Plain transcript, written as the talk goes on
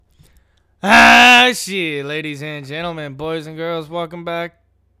I see, ladies and gentlemen, boys and girls, welcome back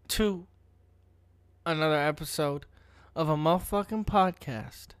to another episode of a motherfucking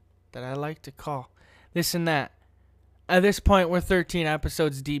podcast that I like to call This and That. At this point, we're 13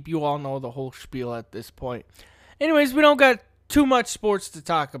 episodes deep. You all know the whole spiel at this point. Anyways, we don't got too much sports to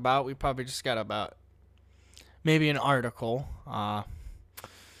talk about. We probably just got about maybe an article.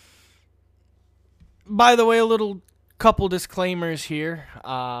 By the way, a little couple disclaimers here.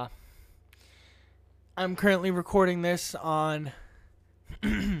 I'm currently recording this on,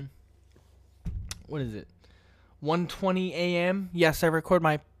 what is it, 1:20 a.m.? Yes, I record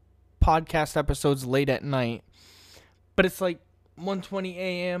my podcast episodes late at night. But it's like 1:20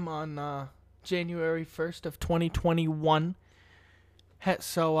 a.m. on January 1st of 2021.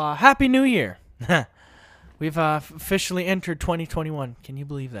 So, Happy New Year. We've officially entered 2021. Can you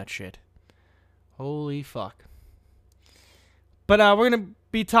believe that shit? Holy fuck. But we're going to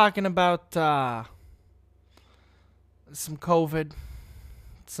be talking about some COVID,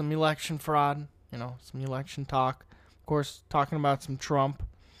 some election fraud, some election talk. Of course, talking about some Trump.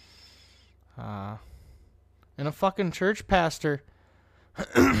 And a fucking church pastor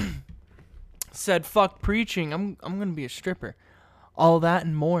said, fuck preaching, I'm going to be a stripper. All that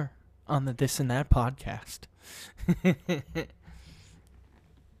and more on the This and That podcast.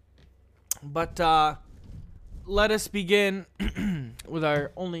 But let us begin with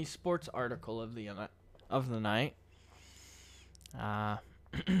our only sports article of the night.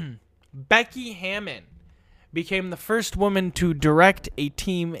 Becky Hammon became the first woman to direct a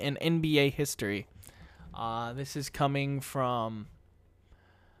team in NBA history. This is coming from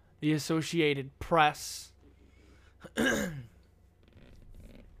the Associated Press. You're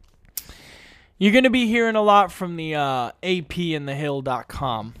going to be hearing a lot from the AP and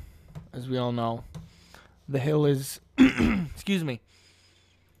thehill.com, as we all know. The Hill is, excuse me,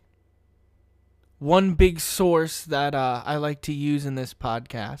 one big source that I like to use in this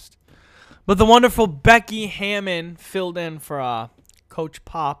podcast. But the wonderful Becky Hammon filled in for Coach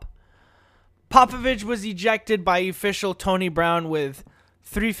Pop. Popovich was ejected by official Tony Brown with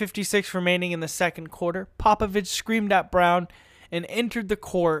 3:56 remaining in the second quarter. Popovich screamed at Brown and entered the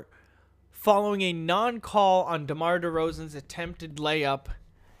court following a non-call on DeMar DeRozan's attempted layup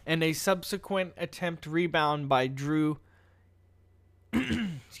and a subsequent attempt rebound by Drew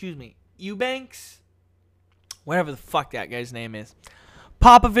Eubanks? Whatever the fuck that guy's name is.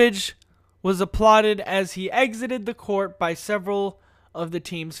 Popovich was applauded as he exited the court by several of the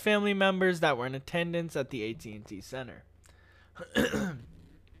team's family members that were in attendance at the AT&T Center.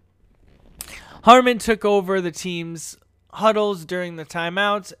 Harmon took over the team's huddles during the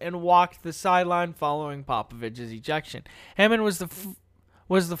timeouts and walked the sideline following Popovich's ejection. Hammond was the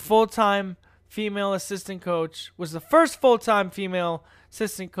full-time female assistant coach, was the first full-time female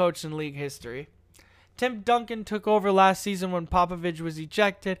assistant coach in league history. Tim Duncan took over last season when Popovich was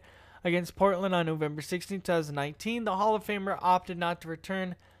ejected against Portland on November 16, 2019. The Hall of Famer opted not to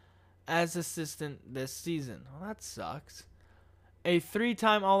return as assistant this season. Well, that sucks. A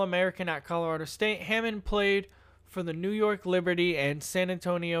three-time All-American at Colorado State, Hammond played for the New York Liberty and San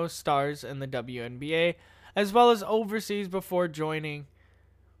Antonio Stars in the WNBA, as well as overseas before retiring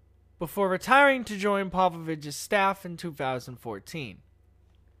to join Popovich's staff in 2014.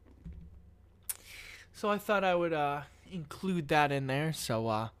 So I thought I would include that in there.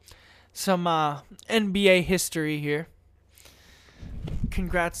 So some NBA history here.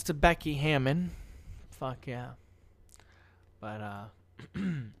 Congrats to Becky Hammon. Fuck yeah. But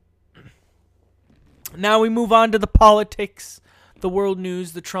now we move on to the politics, the world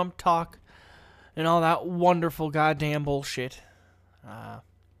news, the Trump talk, and all that wonderful goddamn bullshit.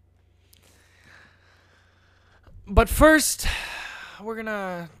 But first, we're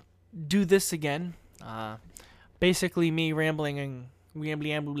gonna do this again. Basically me rambling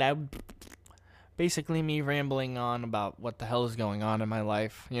on about what the hell is going on in my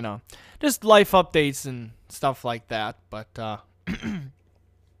life. Just life updates and stuff like that. But I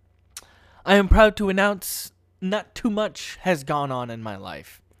am proud to announce not too much has gone on in my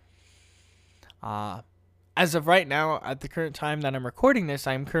life. As of right now, at the current time that I'm recording this,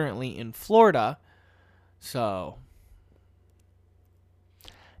 I'm currently in Florida. So,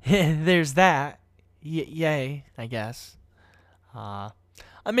 there's that. Yay, I guess. I'm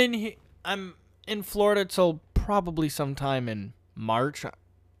in Florida till probably sometime in March,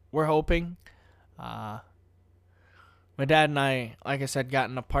 we're hoping. My dad and I, like I said, got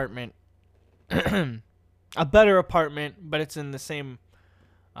an apartment. A better apartment, but it's in the same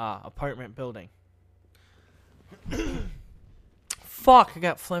apartment building. Fuck, I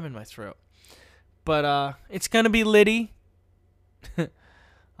got phlegm in my throat. But it's gonna be litty.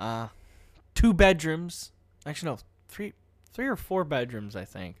 2 2 bedrooms. Actually, no, three or 4 bedrooms, I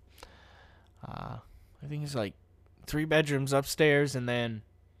think. I think it's like 3 bedrooms upstairs, and then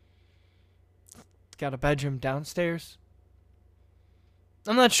got a bedroom downstairs.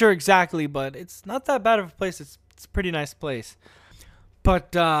 I'm not sure exactly, but it's not that bad of a place. It's a pretty nice place.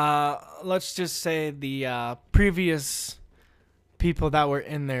 But let's just say the previous people that were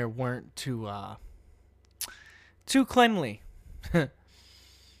in there weren't too cleanly.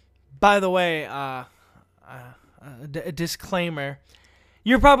 By the way, a disclaimer.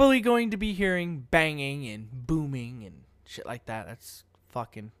 You're probably going to be hearing banging and booming and shit like that. That's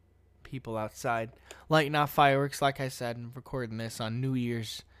fucking people outside lighting off fireworks, like I said, and recording this on New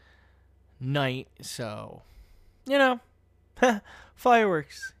Year's night. So,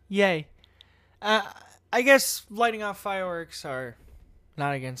 fireworks. Yay. I guess lighting off fireworks are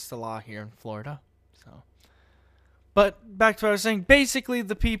not against the law here in Florida. So, but back to what I was saying. Basically,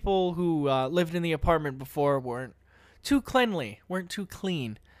 the people who lived in the apartment before weren't too cleanly, weren't too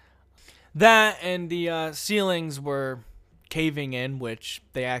clean. That and the ceilings were caving in, which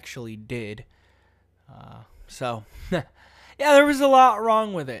they actually did. So, yeah, there was a lot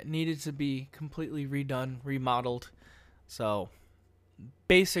wrong with it. Needed to be completely redone, remodeled. So,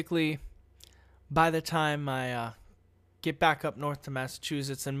 basically, by the time I get back up north to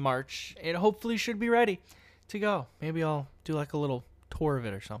Massachusetts in March, it hopefully should be ready to go. Maybe I'll do like a little tour of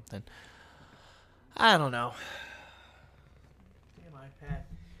it or something. I don't know. Damn iPad.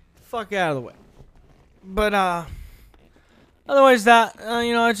 Fuck out of the way. But, otherwise that,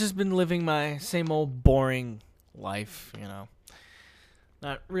 I've just been living my same old boring life,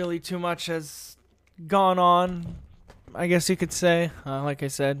 Not really too much has gone on, I guess you could say. Like I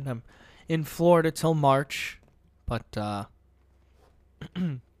said, I'm in Florida till March, but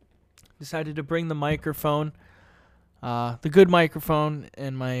decided to bring the microphone, the good microphone,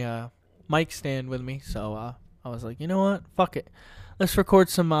 and my mic stand with me. So I was like, you know what? Fuck it. Let's record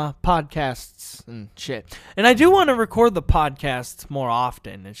some podcasts and shit. And I do want to record the podcasts more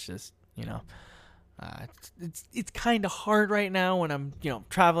often. It's just, it's kind of hard right now when I'm,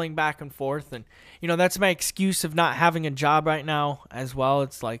 traveling back and forth. And, that's my excuse of not having a job right now as well.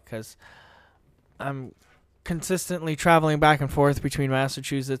 It's like because I'm consistently traveling back and forth between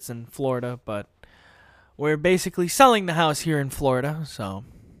Massachusetts and Florida. But we're basically selling the house here in Florida. So,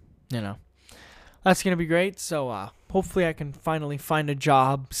 that's going to be great. So, hopefully I can finally find a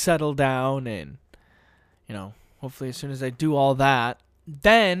job, settle down, and, hopefully as soon as I do all that,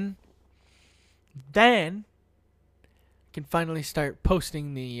 then I can finally start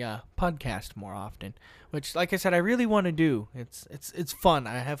posting the podcast more often, which, like I said, I really want to do. It's fun.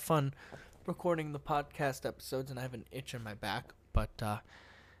 I have fun recording the podcast episodes, and I have an itch in my back. But,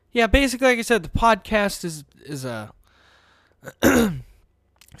 yeah, basically, like I said, the podcast is a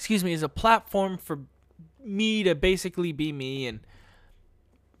is a platform for me to basically be me, and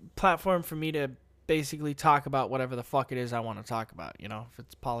platform for me to basically talk about whatever the fuck it is I want to talk about, if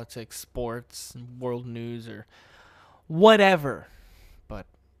it's politics, sports, world news, or whatever. But,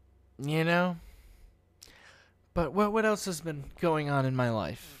 but what else has been going on in my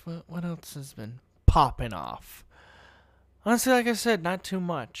life? What else has been popping off? Honestly, like I said, not too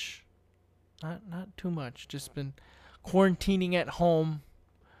much. Not too much. Just been quarantining at home.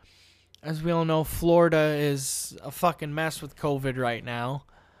 As we all know, Florida is a fucking mess with COVID right now.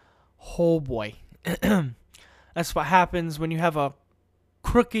 Oh boy. That's what happens when you have a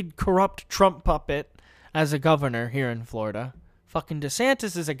crooked, corrupt Trump puppet as a governor here in Florida. Fucking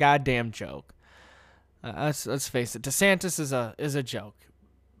DeSantis is a goddamn joke. Let's face it. DeSantis is a joke.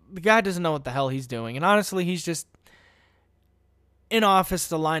 The guy doesn't know what the hell he's doing. And honestly, he's just in office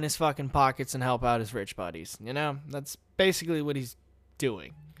to line his fucking pockets and help out his rich buddies. That's basically what he's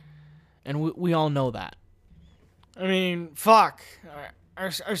doing. And we all know that. I mean, fuck. Our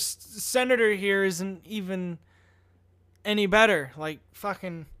senator here isn't even any better. Like,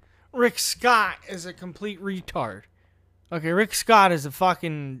 fucking Rick Scott is a complete retard. Okay, Rick Scott is a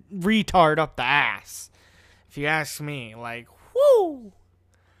fucking retard up the ass. If you ask me. Like, whoo!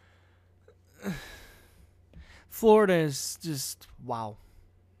 Florida is just, wow.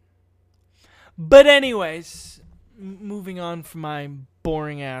 But anyways, moving on from my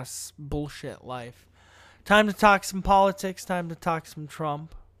boring ass bullshit life. Time to talk some politics, time to talk some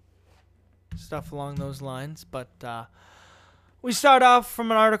Trump. Stuff along those lines. But we start off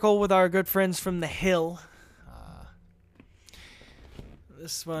from an article with our good friends from The Hill.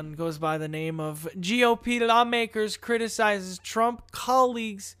 This one goes by the name of GOP lawmakers criticizes Trump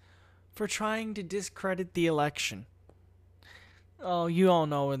colleagues for trying to discredit the election. Oh, you all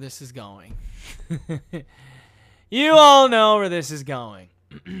know where this is going. You all know where this is going.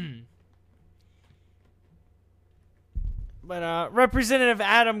 But Representative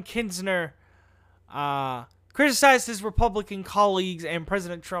Adam Kinzinger criticized his Republican colleagues and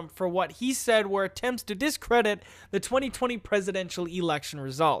President Trump for what he said were attempts to discredit the 2020 presidential election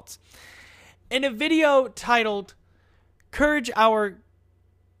results. In a video titled "Courage Our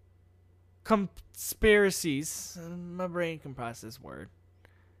Conspiracies," my brain can process this word.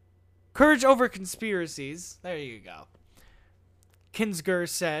 Courage over conspiracies. There you go. Kinzinger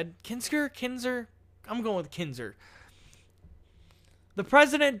said, Kinzer? I'm going with Kinzer. The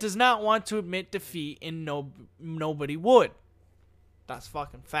president does not want to admit defeat, and nobody would. That's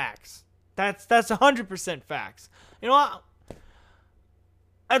fucking facts. That's 100% facts. You know what?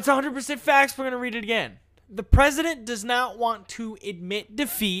 That's 100% facts. We're going to read it again. The president does not want to admit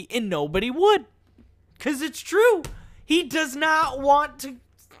defeat, and nobody would. Because it's true. He does not want to.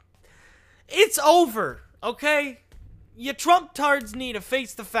 It's over, okay? You Trump tards need to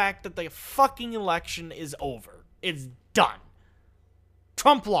face the fact that the fucking election is over. It's done.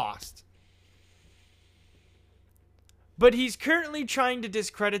 Trump lost. But he's currently trying to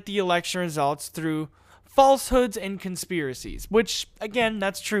discredit the election results through falsehoods and conspiracies, which, again,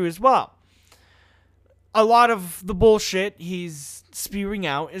 that's true as well. A lot of the bullshit he's spewing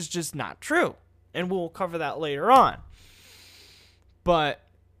out is just not true, and we'll cover that later on. But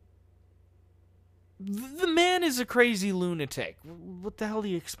the man is a crazy lunatic. What the hell do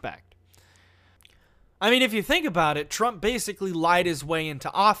you expect? I mean, if you think about it, Trump basically lied his way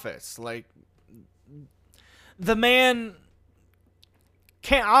into office. Like, the man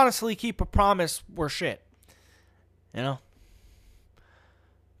can't honestly keep a promise worth shit. You know?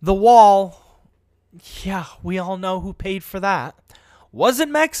 The wall, yeah, we all know who paid for that.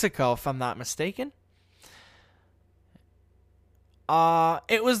 Wasn't Mexico, if I'm not mistaken.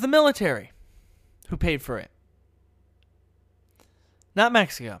 It was the military who paid for it. Not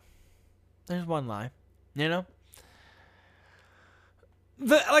Mexico. There's one lie. You know?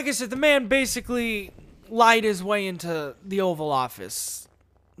 Like I said, the man basically lied his way into the Oval Office.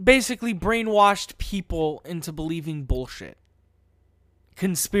 Basically brainwashed people into believing bullshit.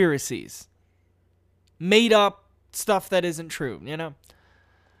 Conspiracies. Made up stuff that isn't true, you know?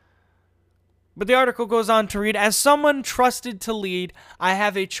 But the article goes on to read, as someone trusted to lead, I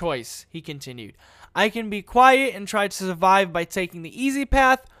have a choice, he continued. I can be quiet and try to survive by taking the easy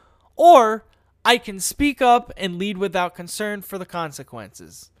path, or I can speak up and lead without concern for the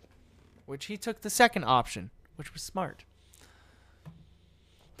consequences. Which he took the second option, which was smart.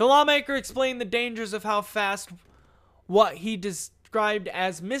 The lawmaker explained the dangers of how fast what he described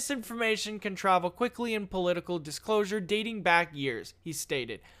as misinformation can travel quickly in political disclosure dating back years, he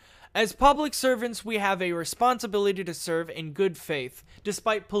stated. As public servants, we have a responsibility to serve in good faith,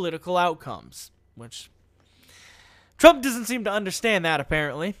 despite political outcomes. Which Trump doesn't seem to understand that,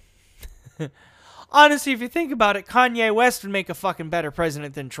 apparently. Honestly, if you think about it, Kanye West would make a fucking better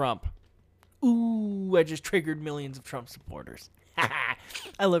president than Trump. Ooh, I just triggered millions of Trump supporters.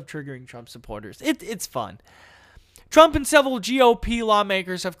 I love triggering Trump supporters. It's fun. Trump and several GOP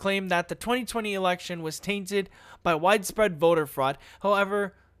lawmakers have claimed that the 2020 election was tainted by widespread voter fraud.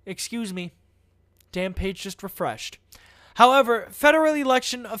 However, excuse me, damn page just refreshed. However, federal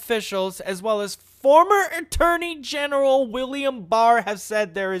election officials, as well as former Attorney General William Barr, have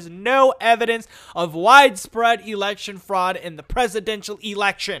said there is no evidence of widespread election fraud in the presidential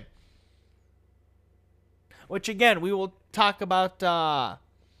election. Which, again, we will talk about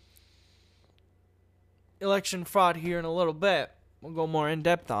election fraud here in a little bit. We'll go more in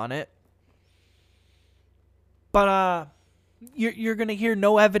depth on it. But you're going to hear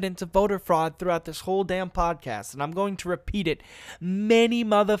no evidence of voter fraud throughout this whole damn podcast. And I'm going to repeat it many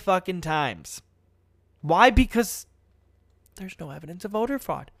motherfucking times. Why? Because there's no evidence of voter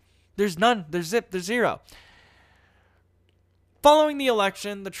fraud. There's none. There's zero. Following the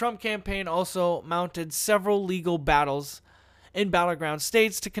election, the Trump campaign also mounted several legal battles in battleground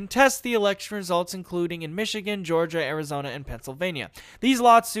states to contest the election results, including in Michigan, Georgia, Arizona, and Pennsylvania. These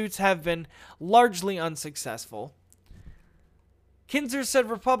lawsuits have been largely unsuccessful. Kinzer said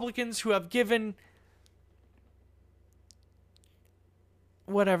Republicans who have given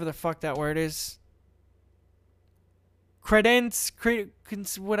whatever the fuck that word is,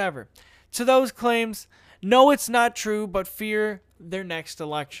 whatever, to those claims, know it's not true, but fear their next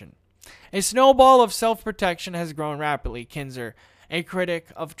election. A snowball of self-protection has grown rapidly, Kinzer, a critic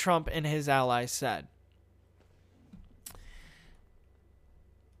of Trump and his allies, said.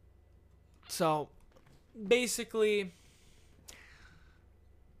 So, basically,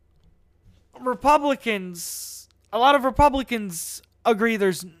 a lot of Republicans agree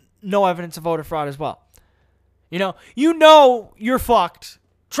there's no evidence of voter fraud as well. You know you're fucked.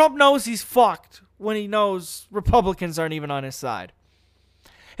 Trump knows he's fucked when he knows Republicans aren't even on his side.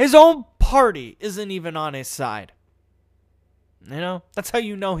 His own party isn't even on his side. You know? That's how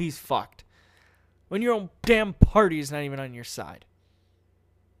you know he's fucked. When your own damn party is not even on your side.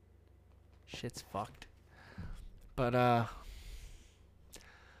 Shit's fucked. But,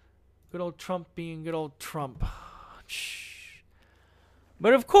 good old Trump being good old Trump.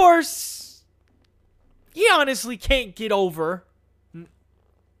 But of course, he honestly can't get over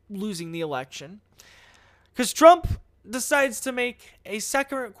losing the election. Because Trump decides to make a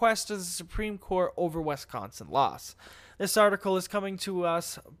second request to the Supreme Court over Wisconsin laws. This article is coming to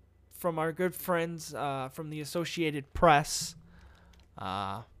us from our good friends from the Associated Press.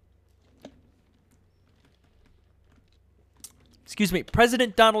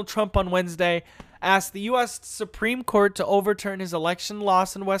 President Donald Trump on Wednesday asked the U.S. Supreme Court to overturn his election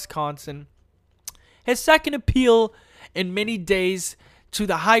loss in Wisconsin, his second appeal in many days to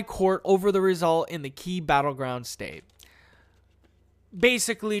the High Court over the result in the key battleground state.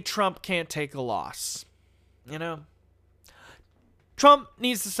 Basically, Trump can't take a loss. You know? Trump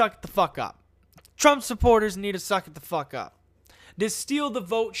needs to suck it the fuck up. Trump supporters need to suck it the fuck up. This steal the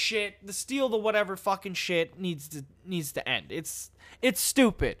vote shit, the steal the whatever fucking shit needs to end. It's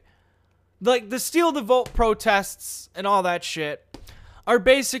stupid. Like, the steal the vote protests and all that shit are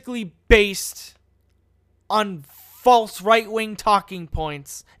basically based on false right-wing talking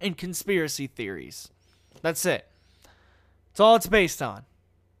points and conspiracy theories. That's it. That's all it's based on.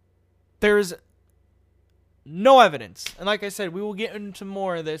 There's no evidence. And like I said, we will get into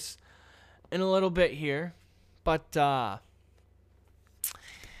more of this in a little bit here. But,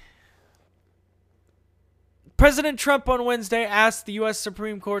 President Trump on Wednesday asked the U.S.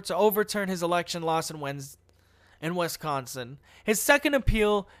 Supreme Court to overturn his election loss in Wisconsin, his second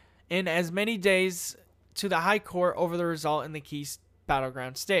appeal in as many days to the High Court over the result in the key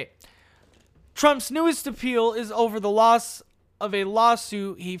battleground state. Trump's newest appeal is over the loss of a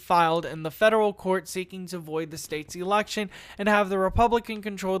lawsuit he filed in the federal court seeking to void the state's election and have the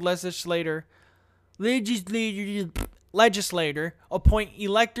Republican-controlled legislator appoint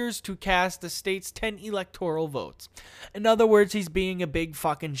electors to cast the state's 10 electoral votes. In other words, he's being a big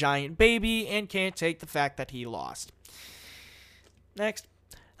fucking giant baby and can't take the fact that he lost. Next.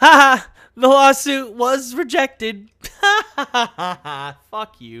 Haha, the lawsuit was rejected.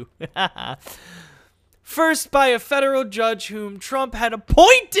 Fuck you. First by a federal judge whom Trump had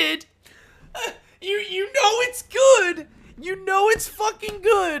appointed. You know it's good. You know it's fucking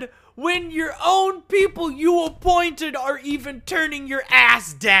good when your own people you appointed are even turning your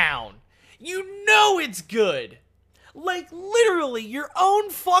ass down. You know it's good. Like, literally, your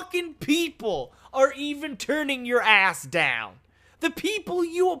own fucking people are even turning your ass down. The people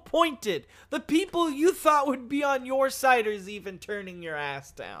you appointed, the people you thought would be on your side is even turning your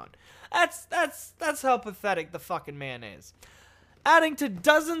ass down. That's how pathetic the fucking man is. Adding to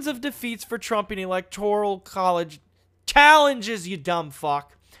dozens of defeats for Trump in electoral college challenges, you dumb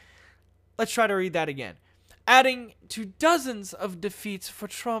fuck. Let's try to read that again. Adding to dozens of defeats for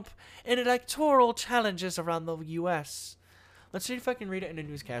Trump in electoral challenges around the U.S. Let's see if I can read it in a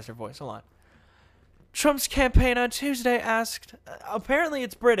newscaster voice. Hold on. Trump's campaign on Tuesday asked... apparently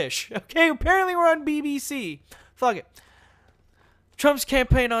it's British. Okay, apparently we're on BBC. Fuck it. Trump's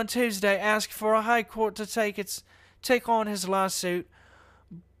campaign on Tuesday asked for a high court to take on his lawsuit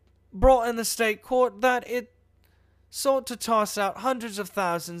brought in the state court that it sought to toss out hundreds of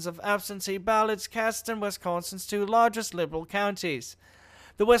thousands of absentee ballots cast in Wisconsin's two largest liberal counties.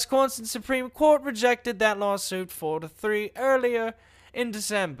 The Wisconsin Supreme Court rejected that lawsuit 4-3 earlier in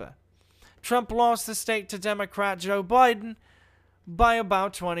December. Trump lost the state to Democrat Joe Biden by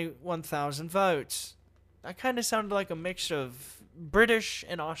about 21,000 votes. That kind of sounded like a mix of British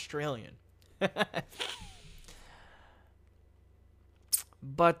and Australian.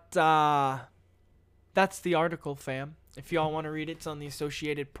 But, that's the article, fam. If y'all want to read it, it's on the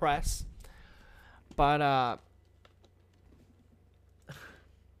Associated Press. But,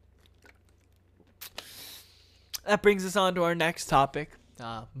 that brings us on to our next topic.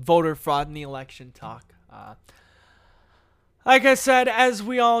 Voter fraud in the election talk. Like I said, as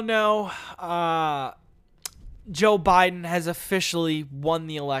we all know, Joe Biden has officially won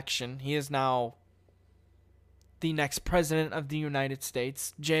the election. He is now the next president of the United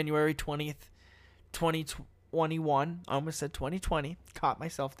States. January 20th, 2021. I almost said 2020. Caught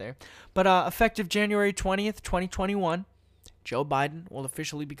myself there. But effective January 20th, 2021, Joe Biden will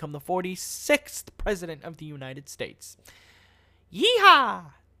officially become the 46th president of the United States. Yeehaw!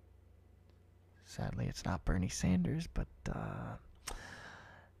 Sadly, it's not Bernie Sanders, but,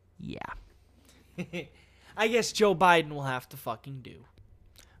 yeah. I guess Joe Biden will have to fucking do.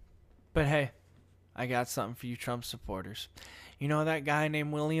 But hey, I got something for you Trump supporters. You know that guy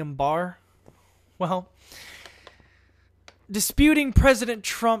named William Barr? Well, disputing President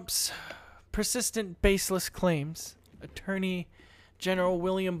Trump's persistent baseless claims, Attorney General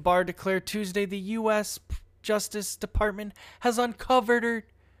William Barr declared Tuesday the U.S. Justice Department has uncovered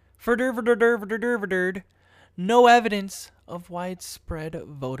no evidence of widespread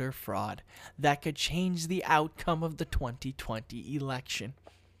voter fraud that could change the outcome of the 2020 election.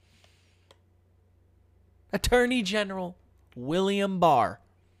 Attorney General William Barr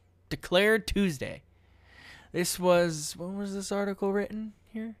declared Tuesday. This was, when was this article written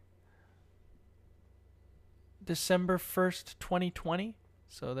here? December 1st, 2020.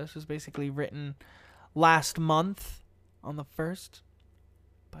 So this was basically written last month on the 1st.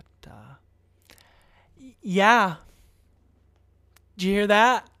 But, yeah. Did you hear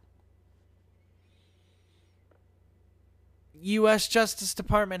that? U.S. Justice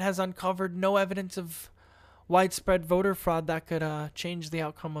Department has uncovered no evidence of widespread voter fraud that could change the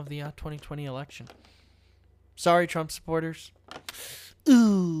outcome of the 2020 election. Sorry, Trump supporters.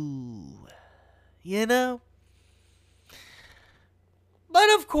 Ooh. You know? But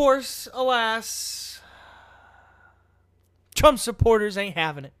of course, alas, Trump supporters ain't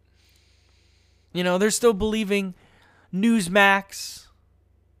having it. You know, they're still believing Newsmax.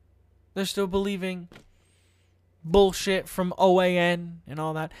 They're still believing bullshit from OAN and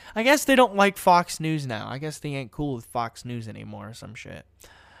all that. I guess they don't like Fox News now. I guess they ain't cool with Fox News anymore or some shit.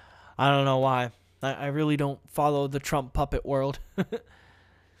 I don't know why. I really don't follow the Trump puppet world.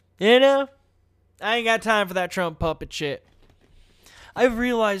 You know? I ain't got time for that Trump puppet shit. I've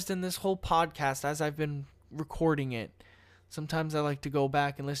realized in this whole podcast, as I've been recording it, sometimes I like to go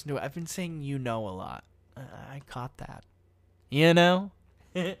back and listen to it. I've been saying "you know" a lot. I caught that. You know?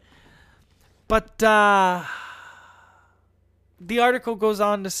 But, the article goes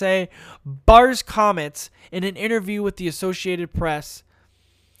on to say, Barr's comments in an interview with the Associated Press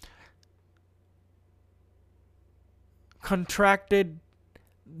contracted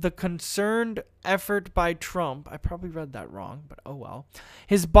the concerned effort by Trump, I probably read that wrong, but oh well,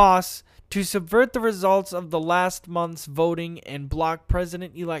 his boss, to subvert the results of the last month's voting and block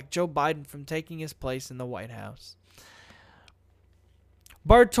President-elect Joe Biden from taking his place in the White House.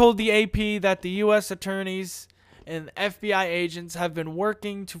 Barr told the AP that the U.S. attorneys and FBI agents have been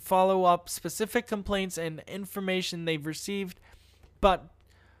working to follow up specific complaints and information they've received, but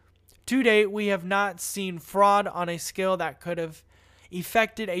to date, we have not seen fraud on a scale that could have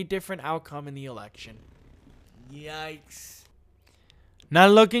effected a different outcome in the election. Yikes.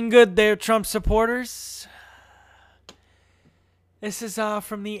 Not looking good there, Trump supporters. This is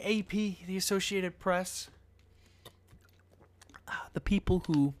from the AP, the Associated Press. The people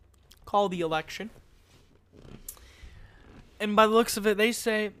who call the election. And by the looks of it, they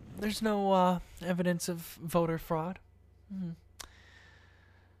say there's no evidence of voter fraud.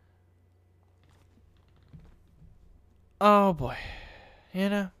 Oh boy. You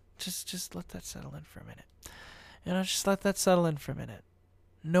know, just let that settle in for a minute. You know, just let that settle in for a minute.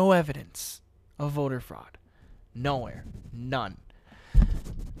 No evidence of voter fraud. Nowhere. None.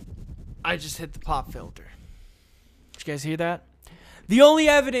 I just hit the pop filter. Did you guys hear that? The only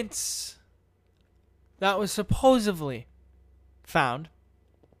evidence that was supposedly found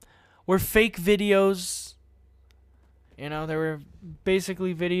were fake videos. You know, there were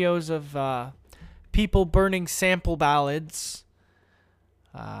basically videos of people burning sample ballots.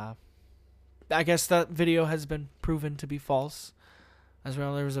 I guess that video has been proven to be false. As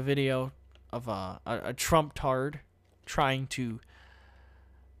well, there was a video of a Trump-tard trying to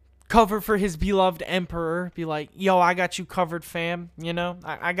cover for his beloved emperor. Be like, yo, I got you covered, fam. You know,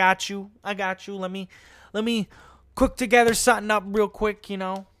 I got you. I got you. Let me cook together something up real quick, you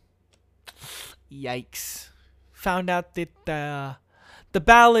know. Yikes. Found out that the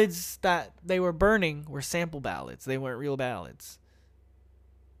ballots that they were burning were sample ballots. They weren't real ballots.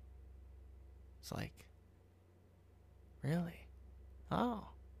 It's like, really? Oh.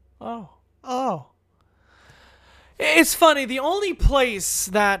 It's funny. The only place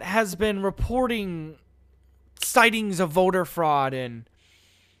that has been reporting sightings of voter fraud and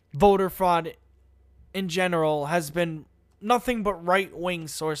voter fraud in general has been nothing but right-wing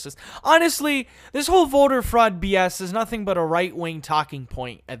sources. Honestly, this whole voter fraud BS is nothing but a right-wing talking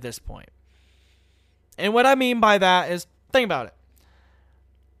point at this point. And what I mean by that is, think about it.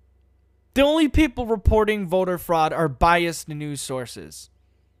 The only people reporting voter fraud are biased news sources.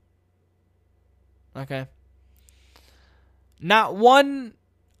 Okay? Not one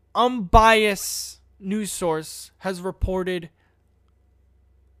unbiased news source has reported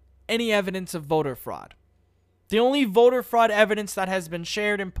any evidence of voter fraud. The only voter fraud evidence that has been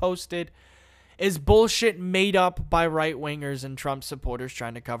shared and posted is bullshit made up by right-wingers and Trump supporters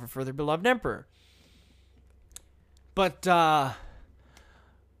trying to cover for their beloved emperor. But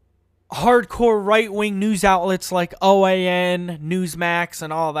hardcore right-wing news outlets like OAN, Newsmax,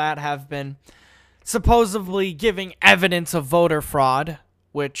 and all that have been supposedly giving evidence of voter fraud,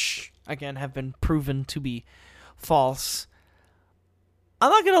 which, again, have been proven to be false.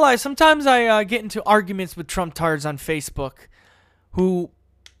 I'm not going to lie, sometimes I get into arguments with Trump tards on Facebook who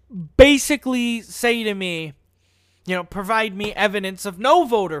basically say to me, provide me evidence of no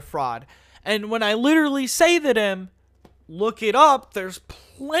voter fraud. And when I literally say to them, look it up, there's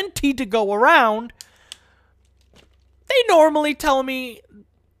plenty to go around, they normally tell me,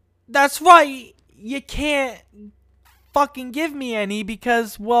 that's right, you can't fucking give me any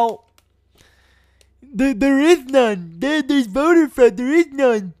because, well, there is none. There's voter fraud. There is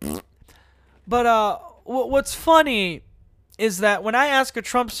none. But what's funny is that when I ask a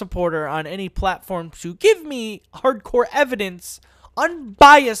Trump supporter on any platform to give me hardcore evidence,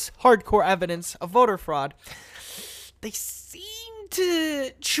 unbiased hardcore evidence of voter fraud, they seem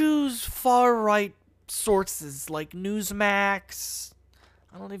to choose far-right sources like Newsmax.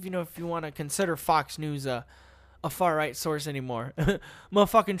 I don't even know if you want to consider Fox News a far-right source anymore.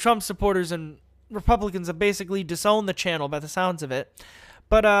 Motherfucking Trump supporters and Republicans have basically disowned the channel by the sounds of it.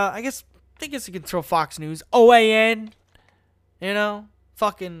 But I guess you can throw Fox News, OAN,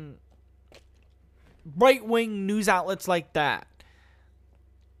 fucking right-wing news outlets like that.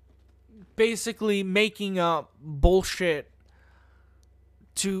 Basically making up bullshit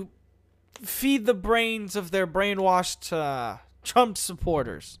to feed the brains of their brainwashed Trump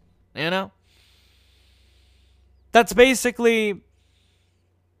supporters. That's basically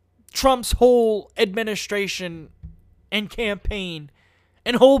Trump's whole administration and campaign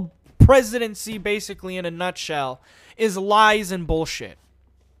and whole presidency, basically in a nutshell, is lies and bullshit.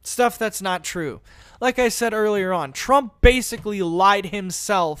 Stuff that's not true. Like I said earlier on, Trump basically lied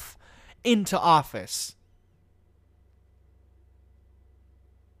himself into office.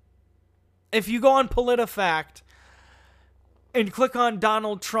 If you go on PolitiFact and click on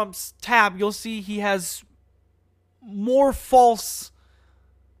Donald Trump's tab, you'll see he has more false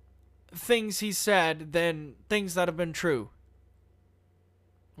things he said than things that have been true.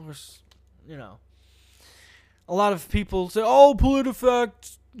 Of course, a lot of people say, "Oh,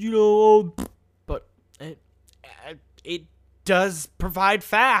 PolitiFact," but it does provide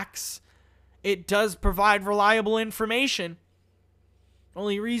facts. It does provide reliable information.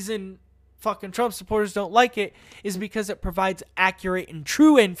 Only reason fucking Trump supporters don't like it is because it provides accurate and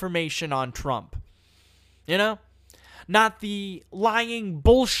true information on Trump. Not the lying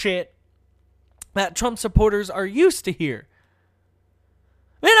bullshit that Trump supporters are used to hear.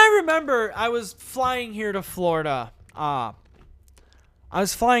 Man, I remember I was flying here to Florida. I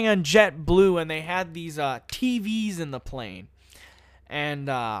was flying on JetBlue, and they had these TVs in the plane. And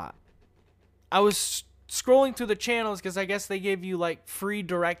I was scrolling through the channels because I guess they gave you like free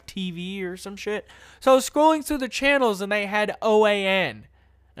direct TV or some shit. So I was scrolling through the channels, and they had OAN.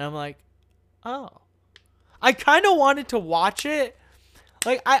 And I'm like, oh. I kind of wanted to watch it.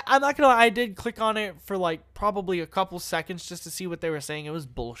 Like, I'm not gonna lie, I did click on it for like probably a couple seconds just to see what they were saying. It was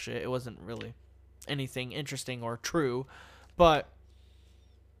bullshit. It wasn't really anything interesting or true. But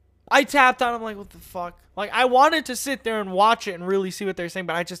I tapped on. I'm like, what the fuck? Like, I wanted to sit there and watch it and really see what they're saying,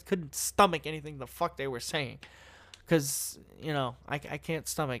 but I just couldn't stomach anything the fuck they were saying. Because, I can't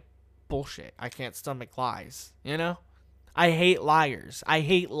stomach bullshit. I can't stomach lies, I hate liars. I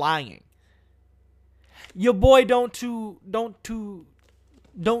hate lying. Your boy don't do too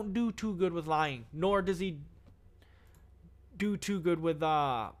good with lying, nor does he do too good with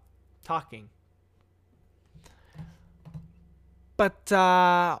talking. But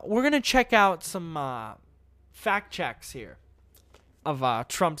we're going to check out some fact checks here of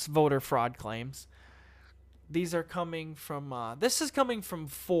Trump's voter fraud claims. These are coming from, this is coming from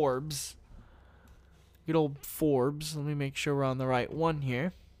Forbes. Good old Forbes. Let me make sure we're on the right one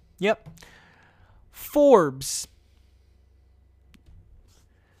here. Yep. Forbes.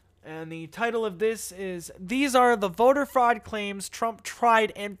 And the title of this is, "These are the voter fraud claims Trump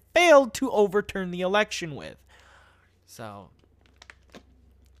tried and failed to overturn the election with." So.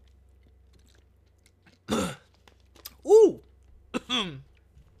 Ooh.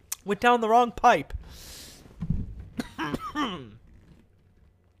 Went down the wrong pipe.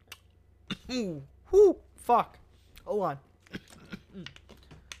 Ooh. Fuck. Hold on.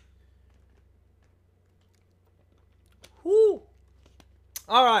 Whoo!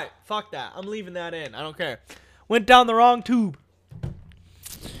 All right, fuck that. I'm leaving that in. I don't care. Went down the wrong tube.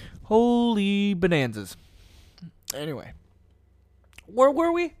 Holy bonanzas. Anyway, where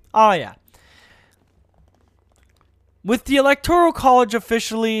were we? Oh yeah. With the Electoral College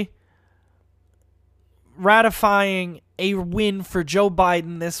officially ratifying a win for Joe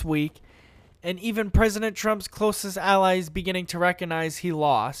Biden this week, and even President Trump's closest allies beginning to recognize he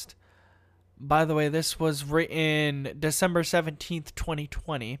lost. By the way, this was written December 17th,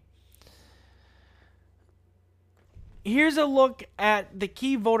 2020. Here's a look at the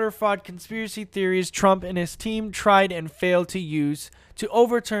key voter fraud conspiracy theories Trump and his team tried and failed to use to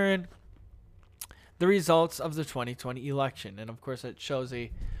overturn the results of the 2020 election. And of course, it shows a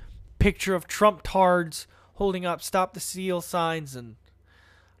picture of Trump tards holding up "Stop the Steal" signs, and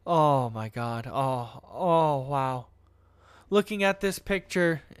oh my God, oh wow. Looking at this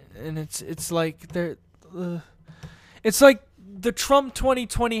picture, and it's like they're, it's like the Trump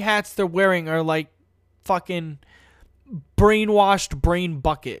 2020 hats they're wearing are like fucking brainwashed brain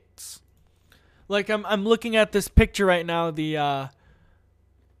buckets. Like I'm looking at this picture right now. The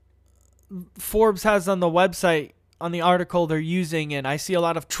Forbes has on the website, on the article they're using, and I see a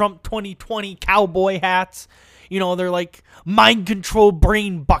lot of Trump 2020 cowboy hats. You know, they're like mind control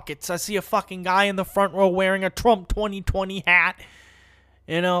brain buckets. I see a fucking guy in the front row wearing a Trump 2020 hat.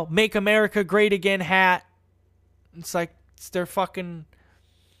 You know, "Make America Great Again" hat. It's like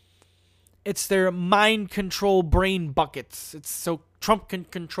it's their mind control brain buckets. It's so Trump can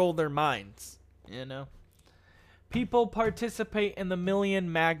control their minds, you know. People participate in the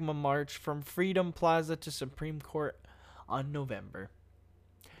Million Magma March from Freedom Plaza to Supreme Court on November.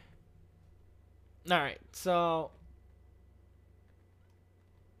 All right, so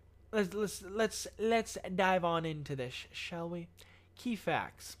let's dive on into this, shall we? Key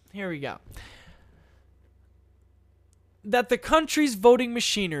facts. Here we go. That the country's voting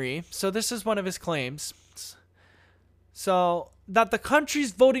machinery, so this is one of his claims. So that the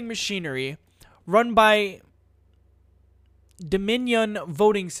country's voting machinery, run by Dominion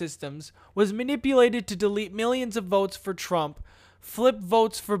voting systems, was manipulated to delete millions of votes for Trump, flip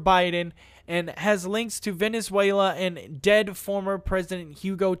votes for Biden, and has links to Venezuela and dead former President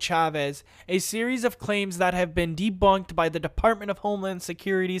Hugo Chavez, a series of claims that have been debunked by the Department of Homeland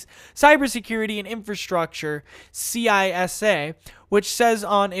Security's Cybersecurity and Infrastructure, CISA, which says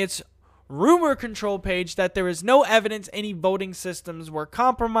on its rumor control page that there is no evidence any voting systems were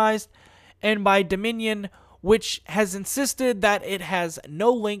compromised, and by Dominion, which has insisted that it has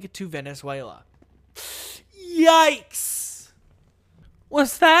no link to Venezuela. Yikes!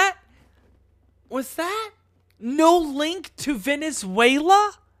 Was that no link to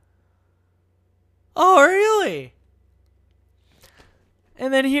Venezuela? Oh, really?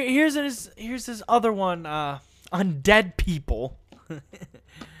 And then here's his other one on dead people.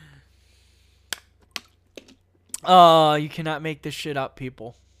 Oh, you cannot make this shit up,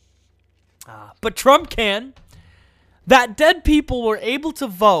 people. But Trump can. That dead people were able to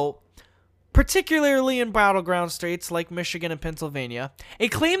vote, particularly in battleground states like Michigan and Pennsylvania, a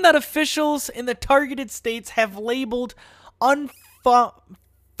claim that officials in the targeted states have labeled unfounded.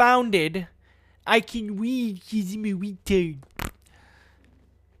 I can read, he's me retard.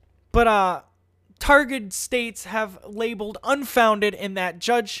 But targeted states have labeled unfounded, in that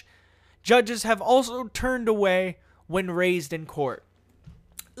judges have also turned away when raised in court.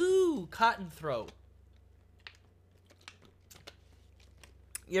 Ooh, cotton throat.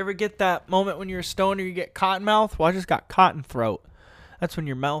 You ever get that moment when you're a stoner, you get cotton mouth? Well, I just got cotton throat. That's when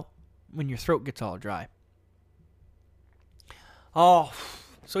your throat gets all dry. Oh,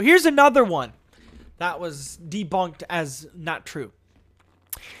 so here's another one that was debunked as not true.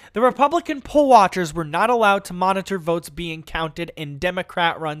 The Republican poll watchers were not allowed to monitor votes being counted in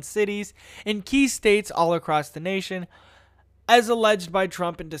Democrat-run cities in key states all across the nation, as alleged by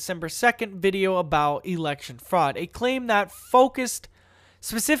Trump in December 2nd video about election fraud, a claim that focused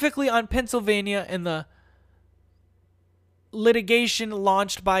specifically on Pennsylvania and the litigation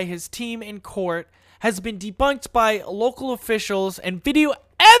launched by his team in court has been debunked by local officials, and video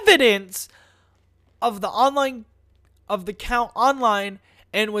evidence of the count online,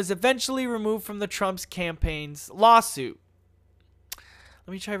 and was eventually removed from the Trump's campaign's lawsuit.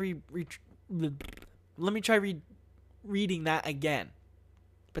 Let me try reading that again,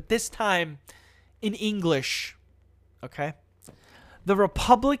 but this time in English. Okay. The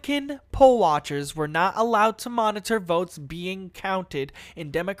Republican poll watchers were not allowed to monitor votes being counted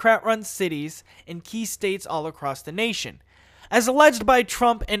in Democrat-run cities in key states all across the nation, as alleged by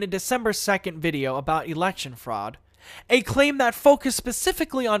Trump in a December 2nd video about election fraud, a claim that focused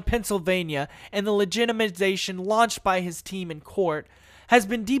specifically on Pennsylvania and the legitimization launched by his team in court, has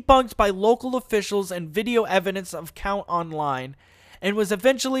been debunked by local officials and video evidence of count online, and was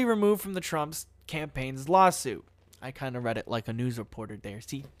eventually removed from the Trump's campaign's lawsuit. I kind of read it like a news reporter there.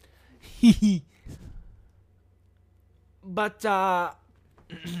 See? But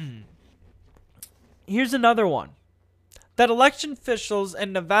here's another one. That election officials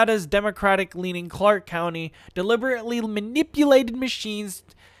in Nevada's Democratic-leaning Clark County deliberately manipulated machines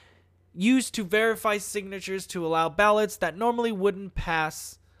used to verify signatures to allow ballots that normally wouldn't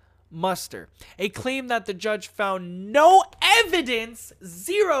pass muster. A claim that the judge found no evidence,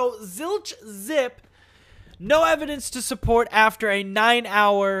 zero, zilch, zip, no evidence to support after a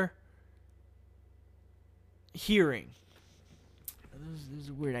 9-hour hearing. This is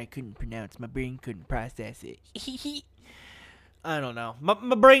a word I couldn't pronounce. My brain couldn't process it. I don't know. My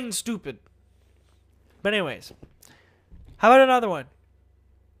brain's stupid. But anyways. How about another one?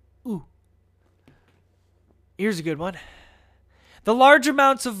 Ooh. Here's a good one. The large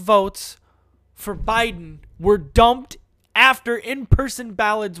amounts of votes for Biden were dumped after in-person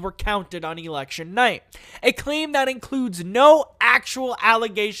ballots were counted on election night. A claim that includes no actual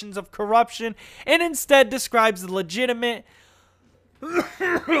allegations of corruption and instead describes the legitimate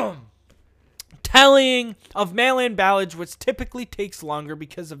tallying of mail-in ballots, which typically takes longer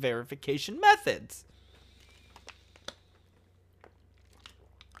because of verification methods.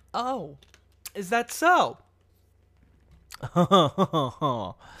 Oh, is that so?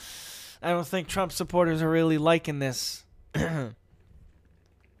 I don't think Trump supporters are really liking this.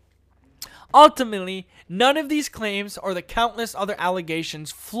 Ultimately, none of these claims or the countless other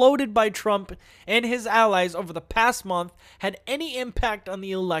allegations floated by Trump and his allies over the past month had any impact on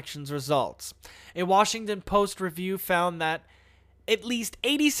the election's results. A Washington Post review found that at least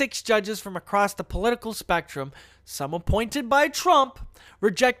 86 judges from across the political spectrum, some appointed by Trump,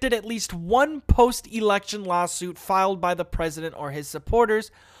 rejected at least one post-election lawsuit filed by the president or his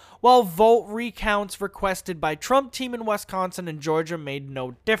supporters, while vote recounts requested by Trump team in Wisconsin and Georgia made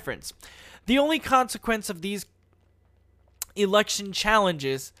no difference. The only consequence of these election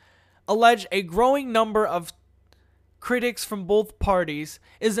challenges, allege a growing number of critics from both parties,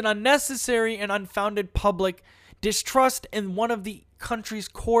 is an unnecessary and unfounded public distrust in one of the country's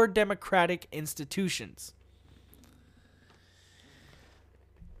core democratic institutions.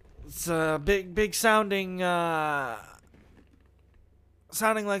 It's a big sounding,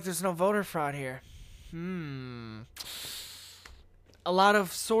 sounding like there's no voter fraud here. A lot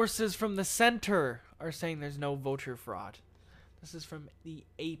of sources from the center are saying there's no voter fraud. This is from the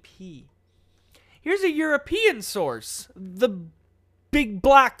AP. Here's a European source. The Big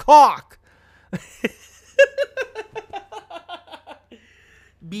Black Hawk.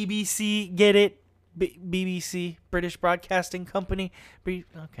 BBC, get it? BBC, British Broadcasting Company.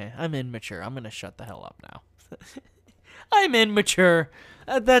 Okay, I'm immature. I'm going to shut the hell up now. I'm immature.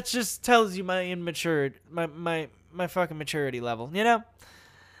 That just tells you my immature, my fucking maturity level, you know?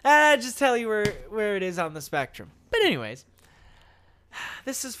 I just tell you where it is on the spectrum. But anyways,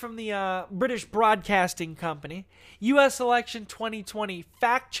 this is from the British Broadcasting Company. U.S. election 2020,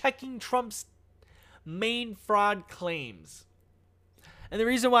 fact-checking Trump's main fraud claims. And the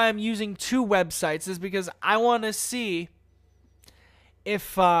reason why I'm using two websites is because I want to see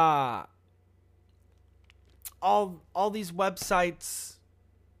if all these websites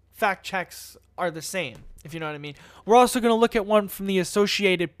fact checks are the same, if you know what I mean. We're also going to look at one from the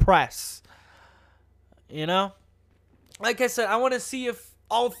Associated Press. You know? Like I said, I want to see if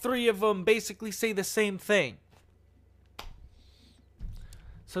all three of them basically say the same thing.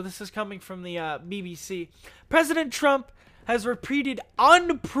 So this is coming from the BBC. President Trump has repeated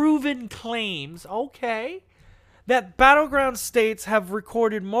unproven claims, that battleground states have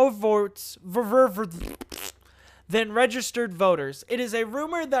recorded more votes than registered voters. It is a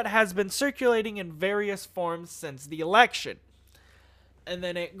rumor that has been circulating in various forms since the election. And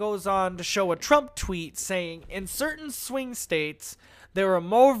then it goes on to show a Trump tweet saying, in certain swing states, there are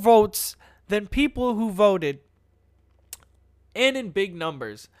more votes than people who voted, and in big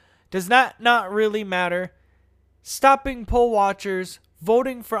numbers. Does that not really matter? Stopping poll watchers,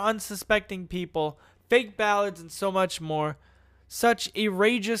 voting for unsuspecting people, fake ballots, and so much more. Such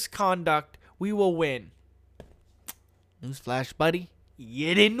outrageous conduct, we will win. Newsflash, buddy.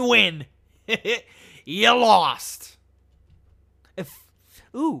 You didn't win. You lost.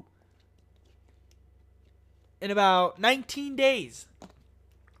 In about 19 days,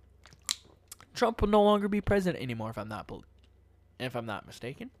 Trump will no longer be president anymore, if I'm not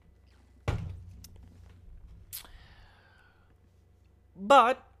mistaken.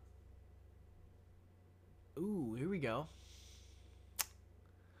 But, here we go.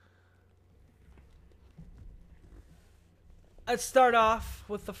 Let's start off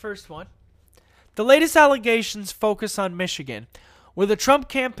with the first one. The latest allegations focus on Michigan, where the Trump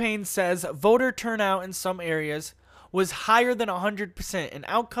campaign says voter turnout in some areas was higher than 100%, an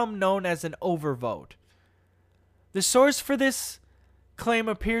outcome known as an overvote. The source for this claim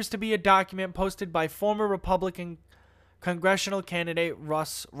appears to be a document posted by former Republican congressional candidate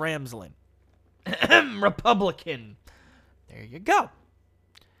Russ Ramsland. Republican. There you go.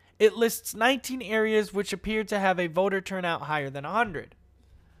 It lists 19 areas which appear to have a voter turnout higher than 100.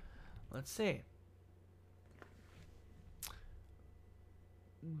 Let's see.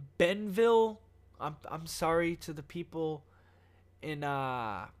 Benville. I'm sorry to the people in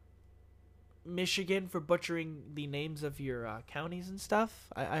Michigan for butchering the names of your counties and stuff.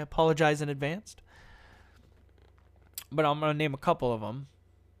 I apologize in advance. But I'm going to name a couple of them.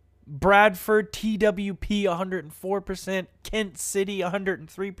 Bradford, TWP, 104%. Kent City,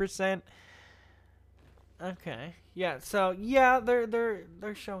 103%. Okay. Yeah, so, yeah,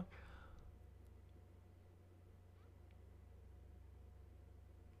 they're showing.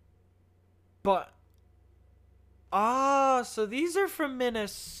 But, so these are from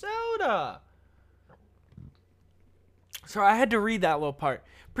Minnesota. Sorry, I had to read that little part.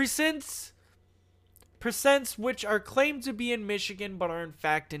 Percents which are claimed to be in Michigan but are in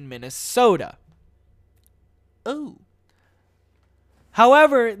fact in Minnesota. Oh.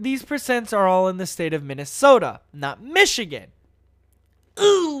 However, these percents are all in the state of Minnesota, not Michigan.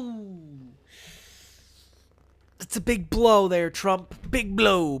 Ooh. It's a big blow there, Trump. Big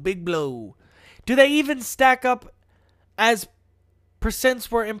blow, big blow. Do they even stack up as percents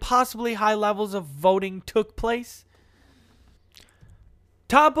where impossibly high levels of voting took place?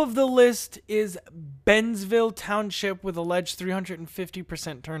 Top of the list is Bennsville Township with alleged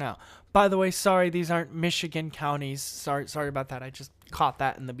 350% turnout. By the way, sorry, these aren't Michigan counties. Sorry about that. I just caught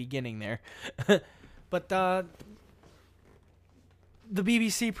that in the beginning there. But the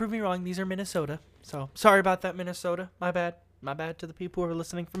BBC proved me wrong. These are Minnesota. So sorry about that, Minnesota. My bad. My bad to the people who are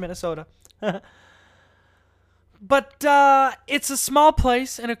listening from Minnesota. But it's a small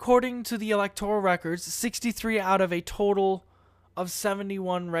place, and according to the electoral records, 63 out of a total of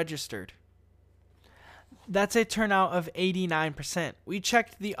 71 registered. That's a turnout of 89%. We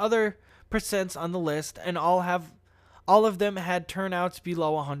checked the other percents on the list, and all of them had turnouts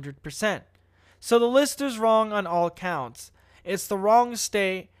below 100%. So the list is wrong on all counts. It's the wrong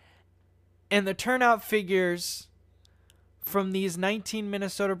state, and the turnout figures from these 19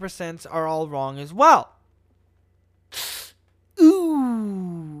 Minnesota percents are all wrong as well.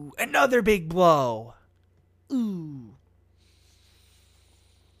 Ooh, another big blow. Ooh.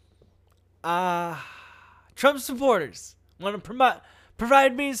 Trump supporters want to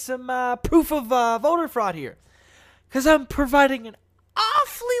provide me some proof of voter fraud here. Because I'm providing an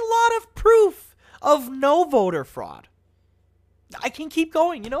awfully lot of proof of no voter fraud. I can keep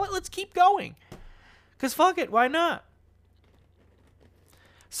going. You know what? Let's keep going. Because fuck it. Why not?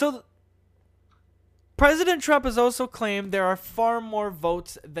 So, President Trump has also claimed there are far more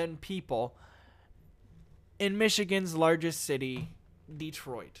votes than people in Michigan's largest city,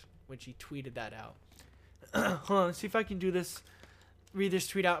 Detroit, which he tweeted that out. Hold on, let's see if I can do this. Read this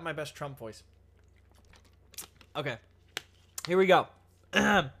tweet out in my best Trump voice. Okay, here we go.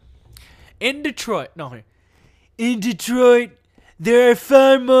 In Detroit, there are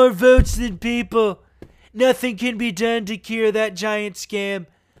far more votes than people. Nothing can be done to cure that giant scam.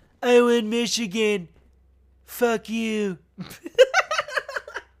 I win Michigan. Fuck you.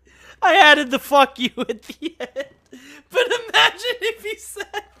 I added the fuck you at the end. But imagine if he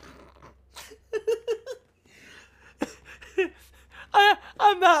said...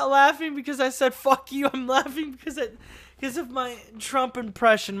 I'm not laughing because I said fuck you. I'm laughing because of my Trump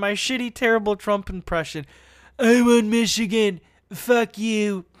impression. My shitty, terrible Trump impression. I won Michigan. Fuck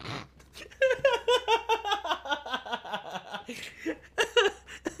you.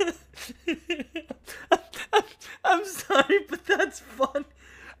 I'm sorry, but that's fun.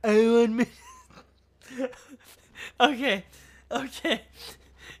 I won Michigan. Okay.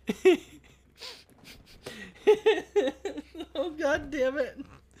 Oh, god damn it.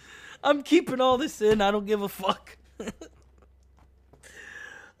 I'm keeping all this in. I don't give a fuck.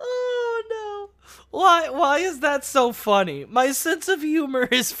 Oh, no. Why is that so funny? My sense of humor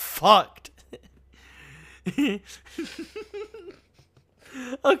is fucked.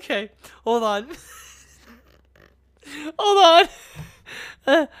 Okay. Hold on. Hold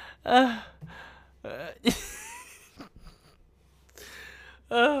on.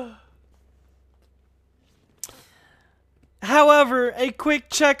 However, a quick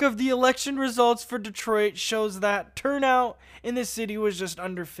check of the election results for Detroit shows that turnout in the city was just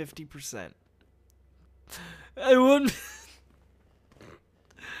under 50%.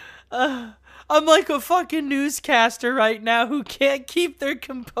 I'm like a fucking newscaster right now who can't keep their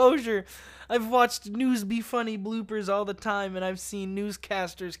composure. I've watched News Be Funny bloopers all the time, and I've seen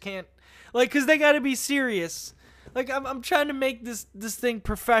newscasters can't... Like, because they gotta be serious. Like I'm trying to make this thing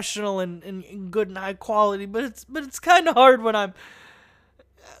professional and good and high quality, but it's kind of hard when I'm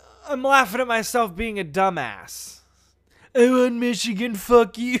laughing at myself being a dumbass. I want Michigan,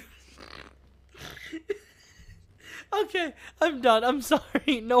 fuck you. Okay, I'm done. I'm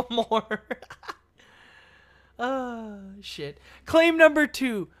sorry. No more. Shit. Claim number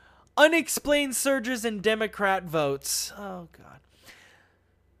 2. Unexplained surges in Democrat votes. Oh, God.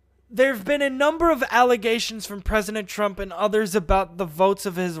 There have been a number of allegations from President Trump and others about the votes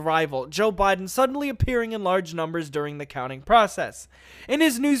of his rival, Joe Biden, suddenly appearing in large numbers during the counting process. In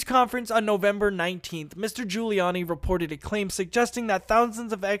his news conference on November 19th, Mr. Giuliani reported a claim suggesting that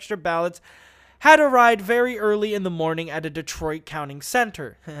thousands of extra ballots had arrived very early in the morning at a Detroit counting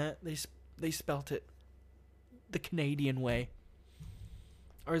center. They spelt it the Canadian way.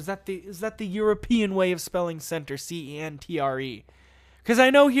 Or is that the European way of spelling center, C-E-N-T-R-E? Because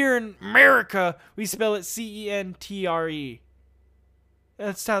I know here in America, we spell it C-E-N-T-R-E.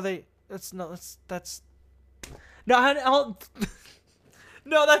 That's how they... No, that's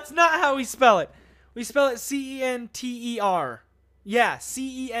no, that's not how we spell it. We spell it C-E-N-T-E-R. Yeah,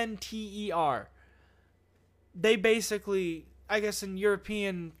 C-E-N-T-E-R. They basically, I guess in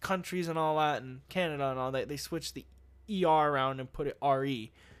European countries and all that, and Canada and all that, they switch the E-R around and put it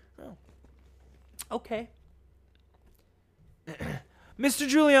R-E. Oh. Okay. Mr.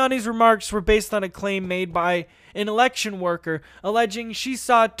 Giuliani's remarks were based on a claim made by an election worker alleging she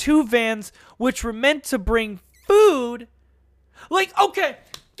saw 2 vans which were meant to bring food. Like, okay,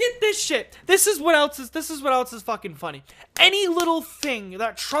 get this shit. This is what else is fucking funny. Any little thing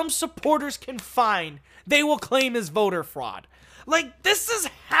that Trump supporters can find, they will claim as voter fraud. Like, this is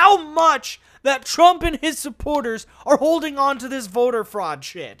how much that Trump and his supporters are holding on to this voter fraud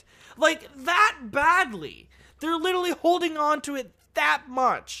shit. Like, that badly. They're literally holding on to it that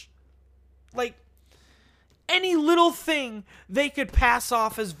much. Like, any little thing they could pass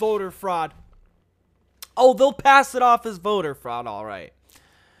off as voter fraud. Oh, they'll pass it off as voter fraud, all right.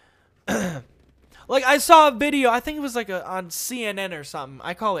 Like, I saw a video, I think it was like on CNN or something.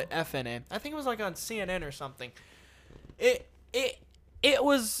 I call it FNN. I think it was like on CNN or something. It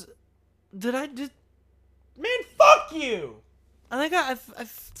was, man, fuck you! I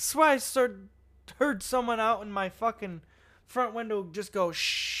swear I heard someone out in my fucking front window just go,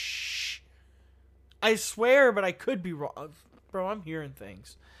 shh. I swear, but I could be wrong. Bro, I'm hearing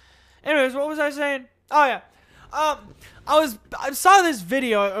things. Anyways, what was I saying? Oh, yeah. I saw this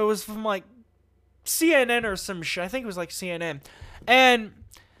video. It was from, like, CNN or some shit. I think it was, like, CNN. And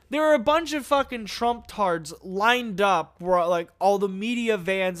there were a bunch of fucking Trump tards lined up where, like, all the media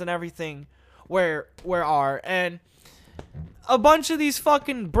vans and everything where are. And a bunch of these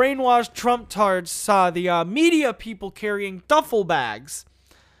fucking brainwashed Trump tards saw the media people carrying duffel bags.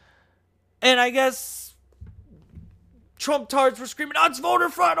 And I guess Trump tards were screaming, oh, it's voter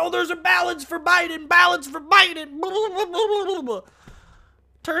fraud. Oh, there's a ballots for Biden. Ballots for Biden. Blah, blah, blah, blah.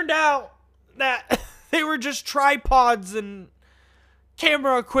 Turned out that they were just tripods and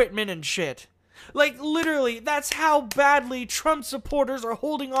camera equipment and shit. Like, literally, that's how badly Trump supporters are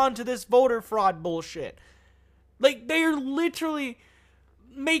holding on to this voter fraud bullshit. Like, they are literally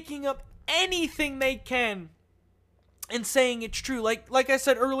making up anything they can and saying it's true. Like I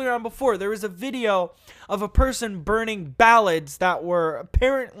said earlier on before, there was a video of a person burning ballots that were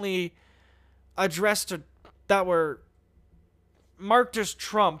apparently addressed to, that were marked as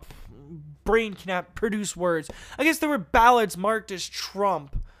Trump. Brain cannot produce words. I guess there were ballots marked as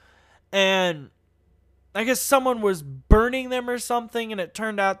Trump, and I guess someone was burning them or something, and it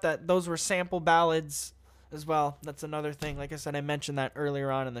turned out that those were sample ballots as well. That's another thing. Like I said, I mentioned that earlier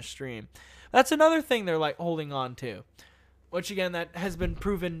on in the stream. That's another thing they're like holding on to, which again, that has been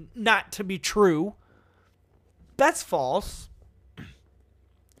proven not to be true. That's false.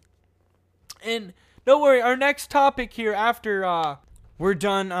 And don't worry, our next topic here after we're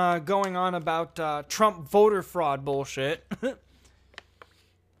done going on about Trump voter fraud bullshit.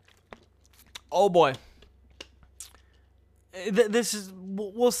 Oh boy. This is,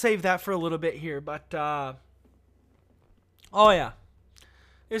 we'll save that for a little bit here, but oh yeah.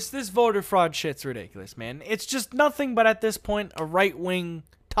 This voter fraud shit's ridiculous, man. It's just nothing but at this point a right-wing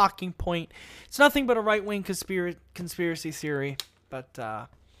talking point. It's nothing but a right-wing conspiracy theory, but the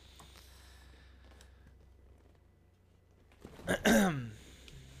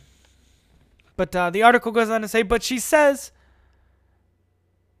article goes on to say, but she says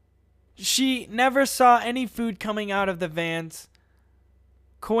she never saw any food coming out of the vans.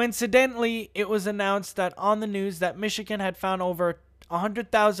 Coincidentally, it was announced that on the news that Michigan had found over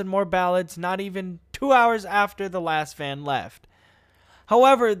 100,000 more ballots not even 2 hours after the last van left.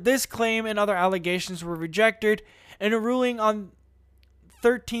 However, this claim and other allegations were rejected in a ruling on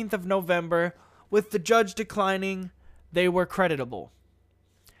 13th of November, with the judge declining they were creditable.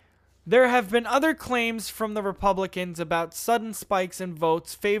 There have been other claims from the Republicans about sudden spikes in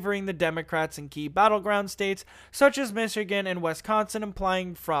votes favoring the Democrats in key battleground states such as Michigan and Wisconsin,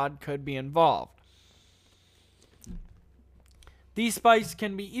 implying fraud could be involved. These spikes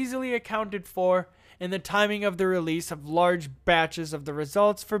can be easily accounted for in the timing of the release of large batches of the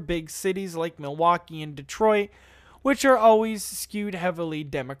results for big cities like Milwaukee and Detroit, which are always skewed heavily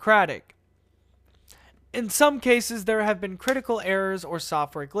Democratic. In some cases, there have been critical errors or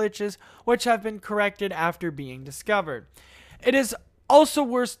software glitches, which have been corrected after being discovered. It is also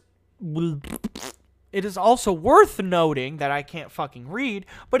worth noting that I can't fucking read,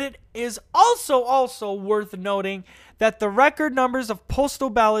 but it is also worth noting that the record numbers of postal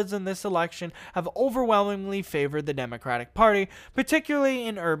ballots in this election have overwhelmingly favored the Democratic Party, particularly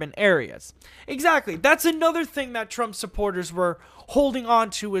in urban areas. Exactly. That's another thing that Trump supporters were holding on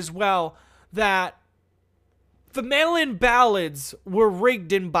to as well, that the mail-in ballots were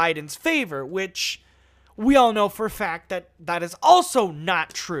rigged in Biden's favor, which we all know for a fact that that is also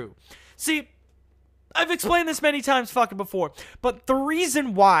not true. See, I've explained this many times fucking before, but the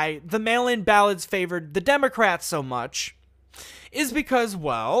reason why the mail-in ballots favored the Democrats so much is because,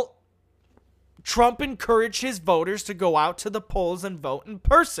 well, Trump encouraged his voters to go out to the polls and vote in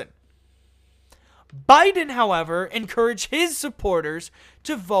person. Biden, however, encouraged his supporters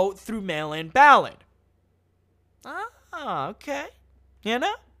to vote through mail-in ballot. Ah, okay. You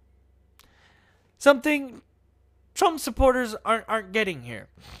know? Something Trump supporters aren't getting here.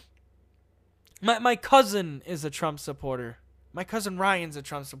 My cousin is a Trump supporter. My cousin Ryan's a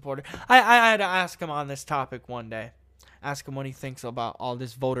Trump supporter. I had to ask him on this topic one day. Ask him what he thinks about all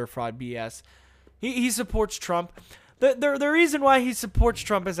this voter fraud BS. He supports Trump. The reason why he supports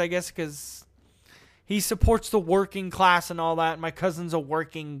Trump is, I guess, because he supports the working class and all that. My cousin's a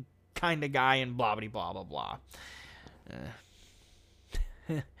working kind of guy and blah, blah, blah, blah, blah.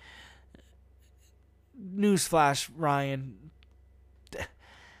 Newsflash, Ryan.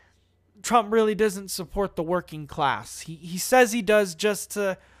 Trump really doesn't support the working class. He says he does just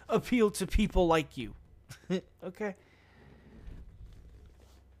to appeal to people like you. Okay?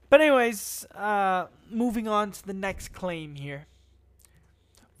 But anyways, moving on to the next claim here.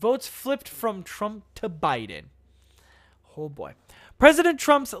 Votes flipped from Trump to Biden. Oh boy. President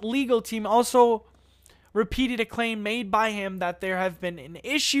Trump's legal team also repeated a claim made by him that there have been an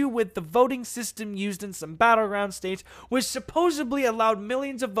issue with the voting system used in some battleground states, which supposedly allowed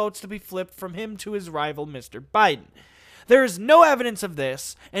millions of votes to be flipped from him to his rival, Mr. Biden. There is no evidence of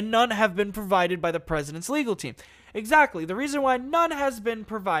this, and none have been provided by the president's legal team. Exactly. The reason why none has been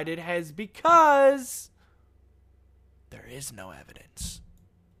provided is because there is no evidence.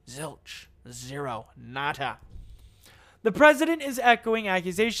 Zilch. Zero. Nada. The president is echoing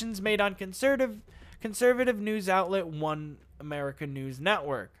accusations made on conservative news outlet One America News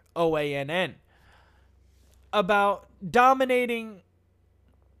Network, OANN, about Dominion,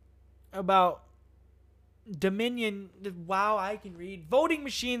 wow, I can read, voting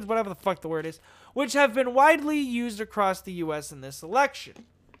machines, whatever the fuck the word is, which have been widely used across the U.S. in this election.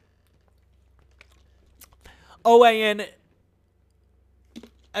 OAN,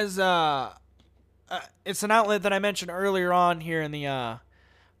 as it's an outlet that I mentioned earlier on here in the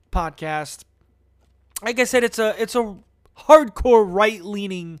podcast. Like I said, it's a hardcore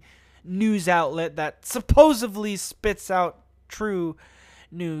right-leaning news outlet that supposedly spits out true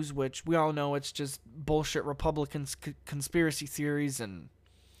news, which we all know it's just bullshit Republicans conspiracy theories and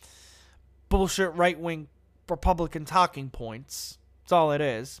bullshit right-wing Republican talking points. That's all it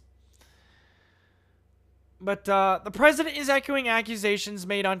is. But the president is echoing accusations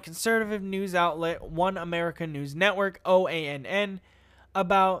made on conservative news outlet One America News Network, OANN,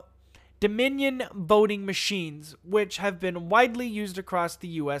 about Dominion voting machines, which have been widely used across the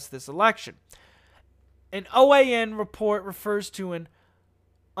U.S. this election. An OAN report refers to an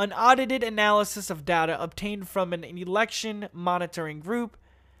unaudited analysis of data obtained from an election monitoring group,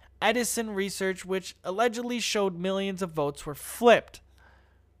 Edison Research, which allegedly showed millions of votes were flipped.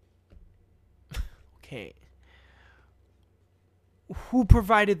 Okay. Who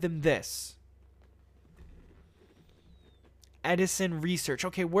provided them this? Edison Research.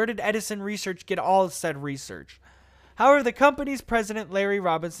 Okay, where did Edison Research get all said research? However, the company's president, Larry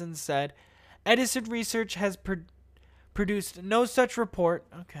Robinson, said Edison Research has produced no such report.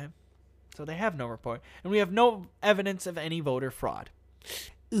 Okay, so they have no report. And we have no evidence of any voter fraud.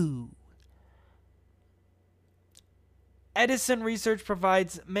 Ooh. Edison Research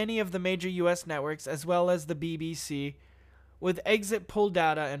provides many of the major U.S. networks, as well as the BBC, with exit poll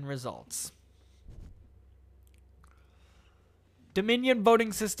data and results. Dominion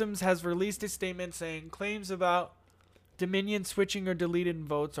Voting Systems has released a statement saying claims about Dominion switching or deleted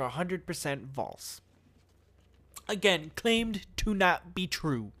votes are 100% false. Again, claimed to not be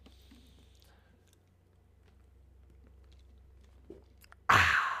true.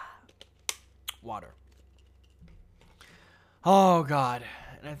 Water. Oh, God.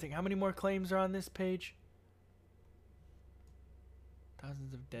 And I think, how many more claims are on this page?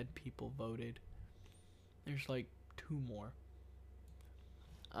 Thousands of dead people voted. There's like 2 more.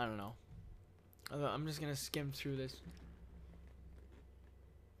 I don't know. I'm just going to skim through this.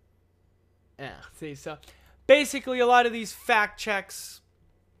 Yeah, see, so basically a lot of these fact checks.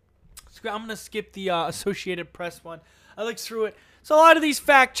 I'm going to skip the Associated Press one. I looked through it. So a lot of these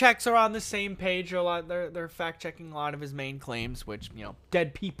fact checks are on the same page. They're fact checking a lot of his main claims, which, you know,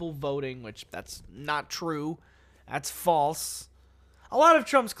 dead people voting, which that's not true. That's false. A lot of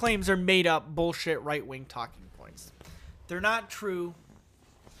Trump's claims are made up bullshit right-wing talking points. They're not true.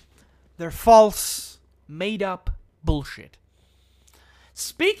 They're false, made up bullshit.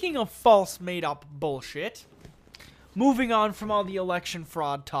 Speaking of false, made up bullshit, moving on from all the election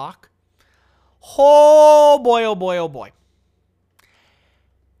fraud talk. Oh boy, oh boy, oh boy.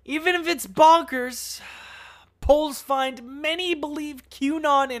 Even if it's bonkers, polls find many believe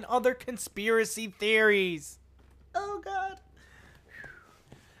QAnon and other conspiracy theories. Oh, God.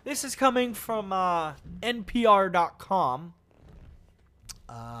 This is coming from NPR.com.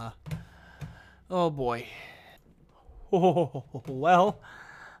 Oh, boy. Oh, well,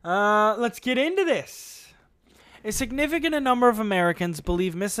 let's get into this. A significant number of Americans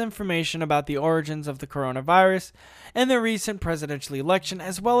believe misinformation about the origins of the coronavirus and the recent presidential election,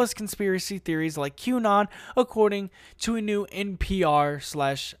 as well as conspiracy theories like QAnon, according to a new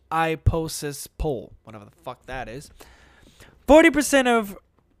NPR/Ipsos poll. Whatever the fuck that is. 40% of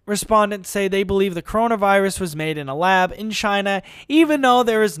respondents say they believe the coronavirus was made in a lab in China, even though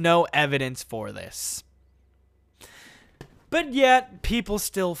there is no evidence for this. But yet, people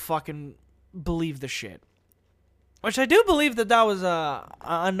still fucking believe the shit. Which I do believe that was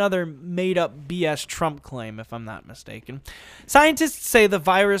another made-up BS Trump claim, if I'm not mistaken. Scientists say the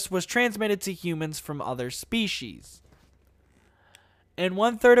virus was transmitted to humans from other species. And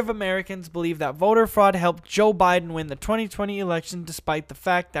 1/3 of Americans believe that voter fraud helped Joe Biden win the 2020 election, despite the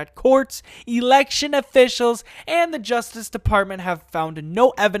fact that courts, election officials, and the Justice Department have found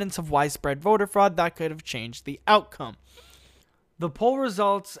no evidence of widespread voter fraud that could have changed the outcome. The poll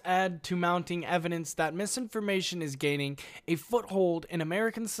results add to mounting evidence that misinformation is gaining a foothold in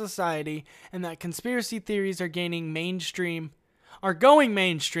American society and that conspiracy theories are going mainstream,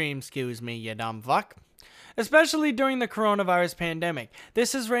 you dumb fuck. Especially during the coronavirus pandemic.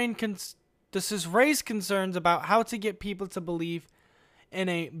 This has raised concerns about how to get people to believe in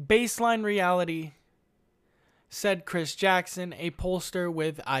a baseline reality, said Chris Jackson, a pollster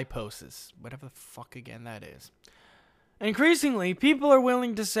with Ipsos. Whatever the fuck again that is. Increasingly, people are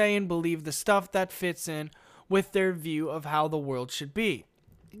willing to say and believe the stuff that fits in with their view of how the world should be.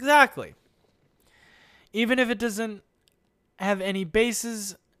 Exactly. Even if it doesn't have any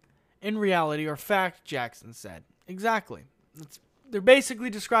basis in reality or fact, Jackson said. Exactly. They're basically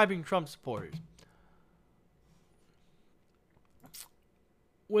describing Trump supporters.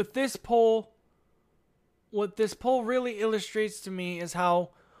 What this poll really illustrates to me is how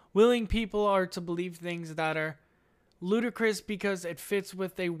willing people are to believe things that are ludicrous because it fits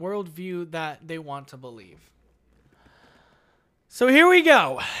with a worldview that they want to believe. So here we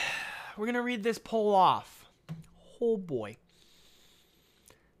go. We're going to read this poll off. Oh boy.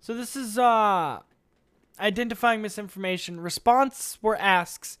 So this is identifying misinformation. Response were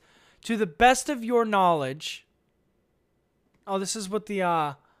asks, to the best of your knowledge. Oh, this is what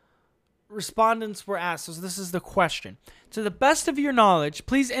the respondents were asked. So this is the question. To the best of your knowledge,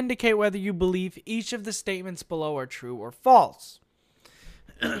 please indicate whether you believe each of the statements below are true or false.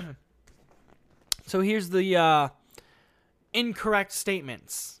 So here's the incorrect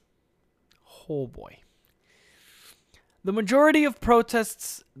statements. Oh boy. The majority of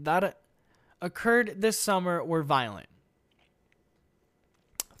protests that occurred this summer were violent.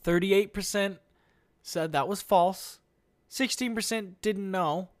 38% said that was false. 16% didn't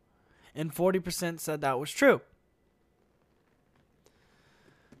know. And 40% said that was true.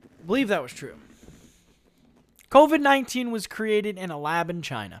 I believe that was true. COVID-19 was created in a lab in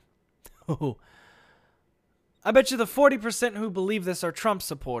China. I bet you the 40% who believe this are Trump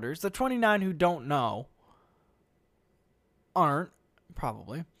supporters. The 29% who don't know aren't,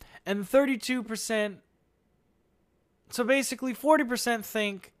 probably. And 32%, so basically 40%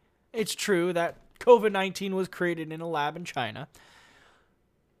 think it's true that COVID-19 was created in a lab in China.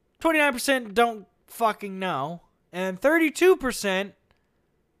 29% don't fucking know. And 32%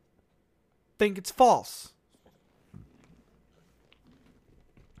 think it's false.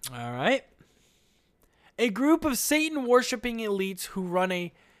 All right. A group of Satan-worshipping elites who run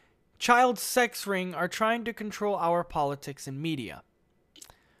a child sex ring are trying to control our politics and media.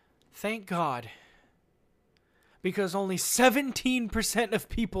 Thank God. Because only 17% of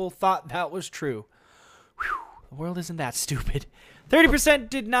people thought that was true. Whew, the world isn't that stupid. 30%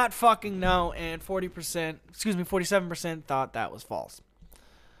 did not fucking know, and 47% thought that was false.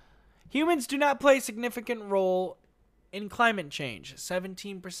 Humans do not play a significant role in climate change.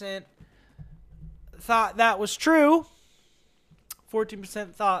 17% thought that was true.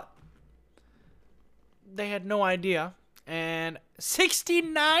 14% thought they had no idea. And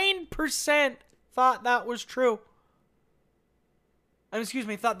 69% thought that was true.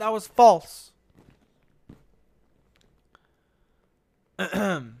 Thought that was false.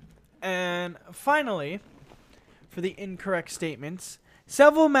 And finally, for the incorrect statements,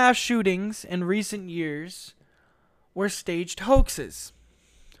 several mass shootings in recent years were staged hoaxes.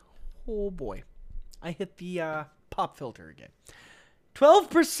 Oh boy. I hit the pop filter again.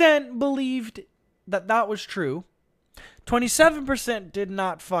 12% believed that that was true. 27% did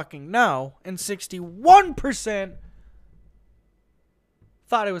not fucking know. And 61%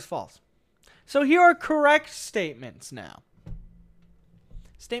 thought it was false. So here are correct statements now.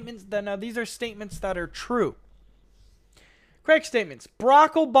 These are statements that are true. Correct statements.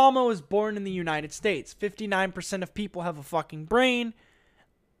 Barack Obama was born in the United States. 59% of people have a fucking brain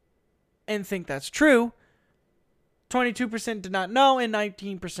and think that's true. 22% did not know, and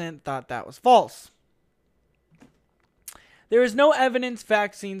 19% thought that was false. There is no evidence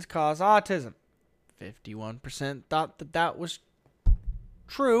vaccines cause autism. 51% thought that that was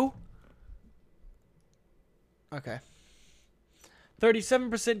true. Okay.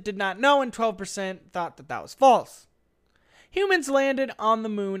 37% did not know, and 12% thought that that was false. Humans landed on the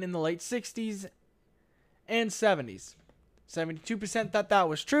moon in the late 60s and 70s. 72% thought that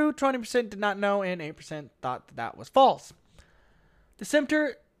was true, 20% did not know, and 8% thought that that was false. The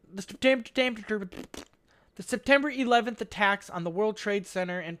September 11th attacks on the World Trade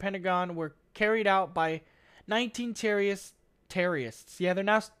Center and Pentagon were carried out by 19 terrorists. Yeah, they're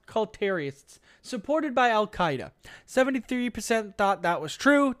now called terrorists, supported by Al-Qaeda. 73% thought that was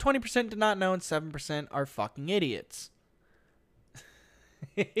true, 20% did not know, and 7% are fucking idiots.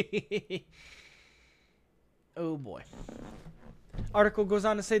 Oh boy. Article goes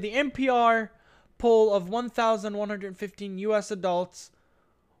on to say the NPR poll of 1,115 U.S. adults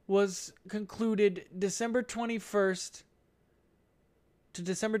was concluded December 21st to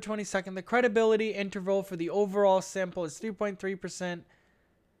December 22nd. The credibility interval for the overall sample is 3.3%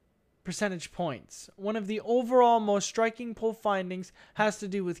 percentage points. One of the overall most striking poll findings has to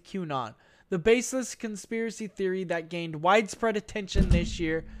do with QAnon, the baseless conspiracy theory that gained widespread attention this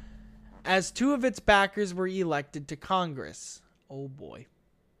year as two of its backers were elected to Congress. Oh boy.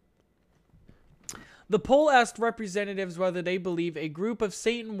 The poll asked representatives whether they believe a group of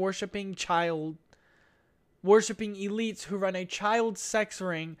Satan-worshipping elites who run a child sex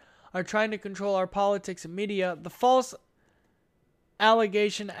ring are trying to control our politics and media. The false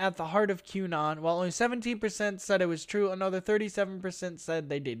allegation at the heart of QAnon, while only 17% said it was true, another 37% said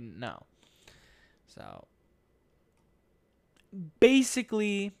they didn't know. So,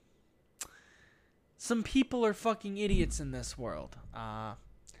 basically, some people are fucking idiots in this world.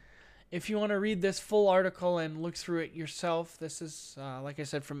 If you want to read this full article and look through it yourself, this is, like I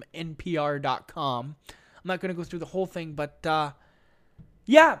said, from NPR.com. I'm not going to go through the whole thing, but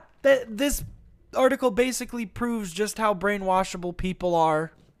yeah, this article basically proves just how brainwashable people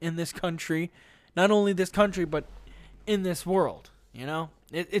are in this country. Not only this country, but in this world, you know?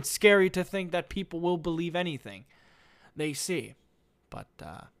 It's scary to think that people will believe anything they see. But,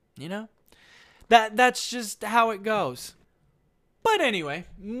 you know, that's just how it goes. But anyway,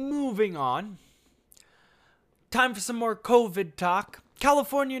 moving on. Time for some more COVID talk.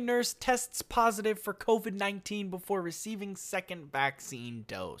 California nurse tests positive for COVID-19 before receiving second vaccine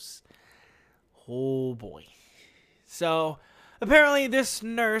dose. Oh boy. So, apparently this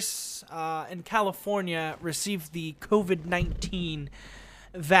nurse in California received the COVID-19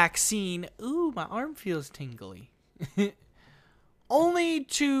 vaccine. Ooh, my arm feels tingly. Only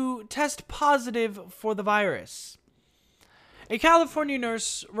to test positive for the virus. A California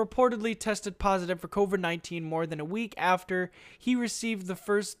nurse reportedly tested positive for COVID-19 more than a week after he received the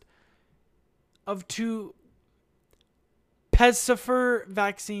first of two Pfizer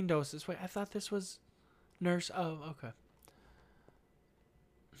vaccine doses. Wait, I thought this was nurse. Oh, okay.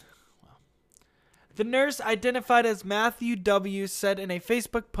 Well, The nurse, identified as Matthew W., said in a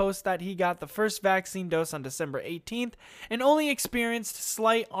Facebook post that he got the first vaccine dose on December 18th and only experienced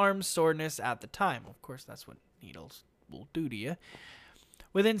slight arm soreness at the time. Of course, that's what needles will do to you.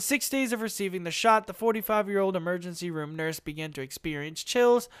 Within 6 days of receiving the shot, the 45-year-old emergency room nurse began to experience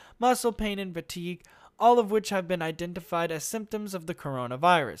chills, muscle pain, and fatigue, all of which have been identified as symptoms of the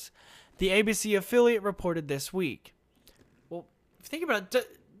coronavirus. The ABC affiliate reported this week. Well, think about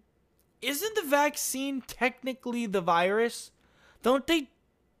it. Isn't the vaccine technically the virus? Don't they?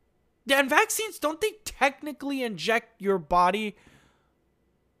 And vaccines, don't they technically inject your body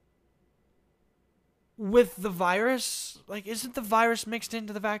with the virus? Like, isn't the virus mixed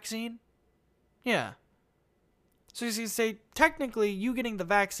into the vaccine? Yeah. So you say, technically, you getting the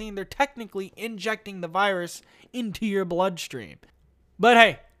vaccine, they're technically injecting the virus into your bloodstream. But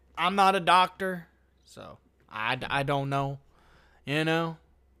hey, I'm not a doctor, so I don't know. You know?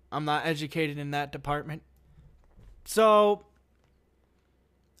 I'm not educated in that department. So,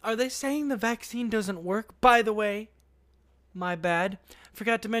 are they saying the vaccine doesn't work? By the way, my bad.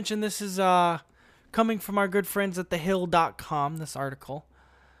 Forgot to mention this is coming from our good friends at thehill.com, this article.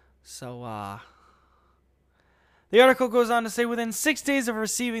 So, the article goes on to say, within 6 days of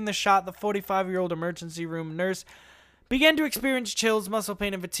receiving the shot, the 45-year-old emergency room nurse began to experience chills, muscle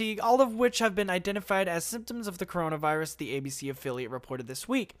pain, and fatigue, all of which have been identified as symptoms of the coronavirus, the ABC affiliate reported this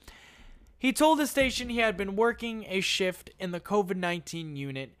week. He told the station he had been working a shift in the COVID-19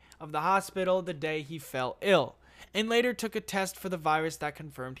 unit of the hospital the day he fell ill, and later took a test for the virus that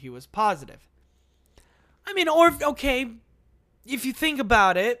confirmed he was positive. I mean, okay, if you think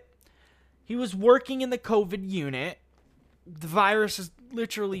about it, he was working in the COVID unit. The virus is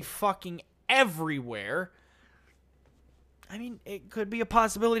literally fucking everywhere. I mean, it could be a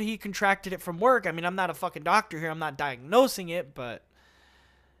possibility he contracted it from work. I mean, I'm not a fucking doctor here. I'm not diagnosing it, but,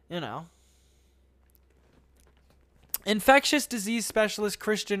 you know. Infectious disease specialist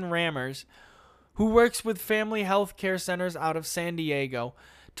Christian Rammers, who works with family health care centers out of San Diego,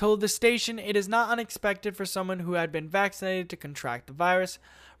 told the station it is not unexpected for someone who had been vaccinated to contract the virus.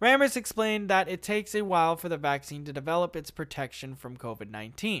 Rammers explained that it takes a while for the vaccine to develop its protection from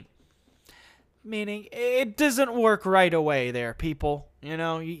COVID-19. Meaning, it doesn't work right away there, people. You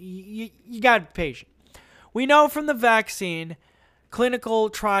know, you got to be patient. We know from the vaccine clinical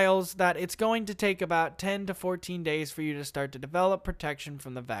trials that it's going to take about 10 to 14 days for you to start to develop protection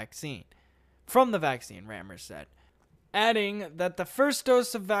from the vaccine. From the vaccine, Rammers said. Adding that the first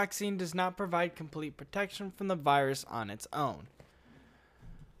dose of vaccine does not provide complete protection from the virus on its own.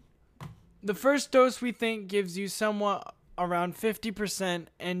 The first dose, we think, gives you somewhat around 50%,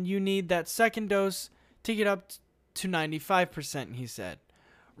 and you need that second dose to get up to 95%, he said.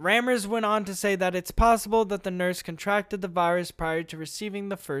 Rammers went on to say that it's possible that the nurse contracted the virus prior to receiving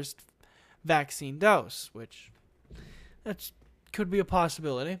the first vaccine dose, which that could be a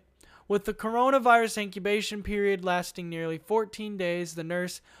possibility. With the coronavirus incubation period lasting nearly 14 days, the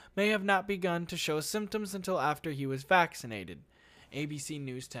nurse may have not begun to show symptoms until after he was vaccinated, ABC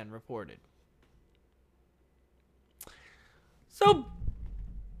News 10 reported. So,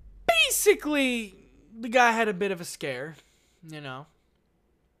 basically, the guy had a bit of a scare, you know.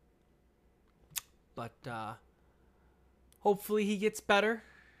 But, hopefully he gets better.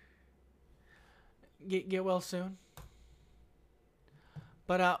 Get well soon.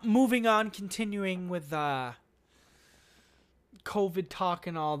 But, moving on, continuing with, COVID talk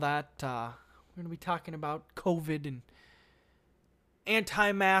and all that, we're going to be talking about COVID and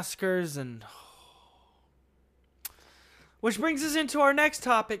anti-maskers and... Which brings us into our next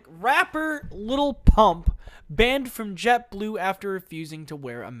topic. Rapper Lil Pump banned from JetBlue after refusing to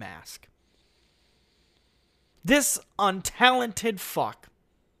wear a mask. This untalented fuck.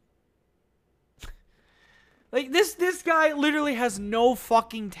 Like, this guy literally has no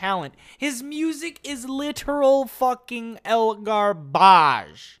fucking talent. His music is literal fucking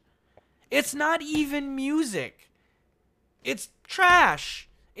garbage. It's not even music. It's trash.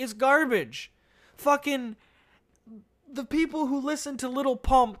 It's garbage. Fucking... The people who listen to Lil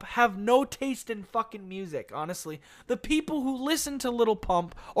Pump have no taste in fucking music, honestly. The people who listen to Lil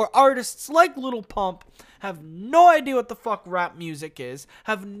Pump, or artists like Lil Pump, have no idea what the fuck rap music is,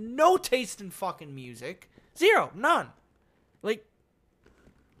 have no taste in fucking music. Zero. None. Like,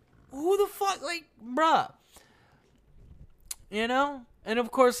 who the fuck, like, bruh. You know? And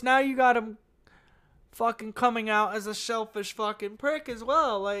of course, now you got him fucking coming out as a selfish fucking prick as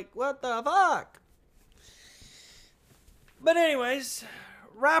well. Like, what the fuck? But anyways,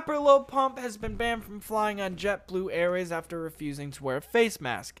 rapper Lil Pump has been banned from flying on JetBlue Airways after refusing to wear a face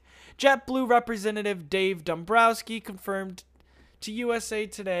mask. JetBlue representative Dave Dombrowski confirmed to USA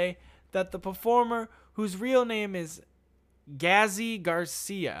Today that the performer, whose real name is Gazi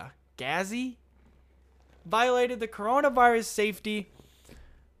Garcia, violated the coronavirus safety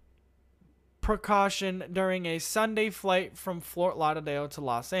precaution during a Sunday flight from Fort Lauderdale to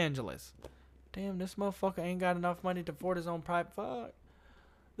Los Angeles. Damn, this motherfucker ain't got enough money to afford his own private. Fuck.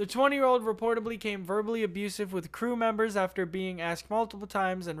 The 20-year-old reportedly became verbally abusive with crew members after being asked multiple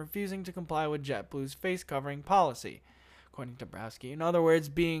times and refusing to comply with JetBlue's face covering policy, according to Dabrowski. In other words,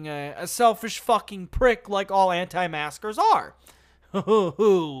 being a selfish fucking prick like all anti-maskers are.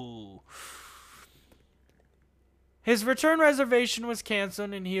 His return reservation was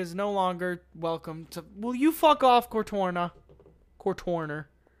canceled and he is no longer welcome to... Will you fuck off, Cortana?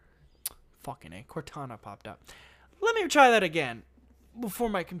 Fucking A. Cortana popped up. Let me try that again before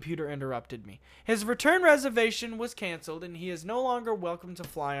my computer interrupted me. His return reservation was canceled and he is no longer welcome to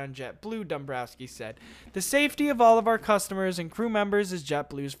fly on JetBlue, Dombrowski said. The safety of all of our customers and crew members is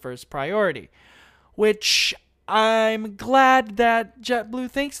JetBlue's first priority. Which I'm glad that JetBlue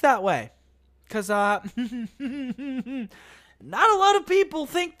thinks that way. Because not a lot of people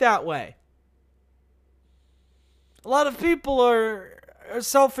think that way. A lot of people are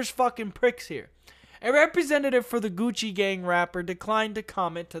selfish fucking pricks here. A representative for the Gucci Gang rapper declined to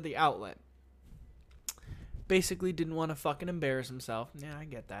comment to the outlet. Basically didn't want to fucking embarrass himself. Yeah, I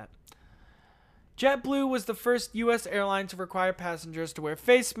get that. JetBlue was the first U.S. airline to require passengers to wear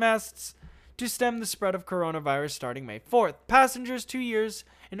face masks to stem the spread of coronavirus starting May 4th. Passengers 2 years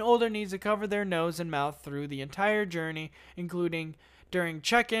and older need to cover their nose and mouth through the entire journey, including during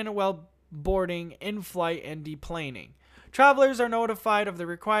check-in, while boarding, in-flight, and deplaning. Travelers are notified of the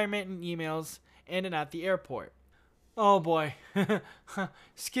requirement in emails in and at the airport. Oh boy.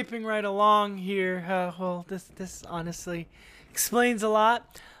 Skipping right along here. Well, this honestly explains a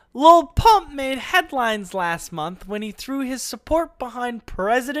lot. Lil Pump made headlines last month when he threw his support behind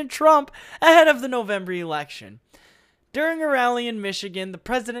President Trump ahead of the November election. During a rally in Michigan, the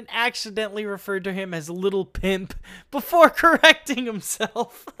president accidentally referred to him as Little Pimp before correcting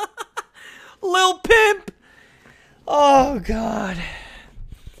himself. Lil Pimp! Oh, God.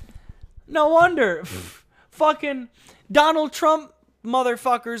 No wonder. Fucking Donald Trump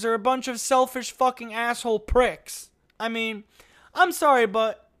motherfuckers are a bunch of selfish fucking asshole pricks. I mean, I'm sorry,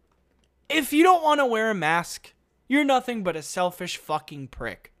 but if you don't want to wear a mask, you're nothing but a selfish fucking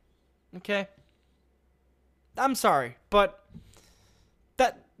prick. Okay? I'm sorry, but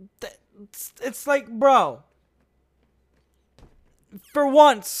it's like, bro, for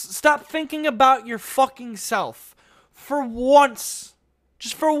once, stop thinking about your fucking self. For once.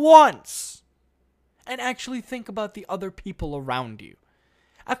 Just for once. And actually think about the other people around you.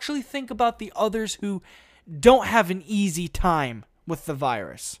 Actually think about the others who don't have an easy time with the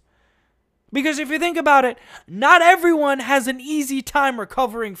virus. Because if you think about it, not everyone has an easy time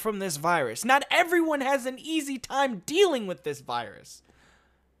recovering from this virus. Not everyone has an easy time dealing with this virus.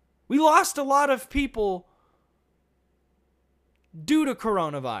 We lost a lot of people due to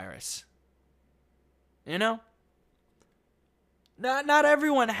coronavirus. You know? Not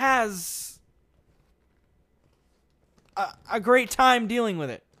everyone has a great time dealing with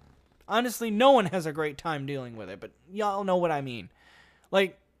it. Honestly, no one has a great time dealing with it, but y'all know what I mean.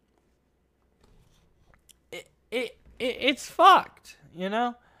 Like, it's fucked, you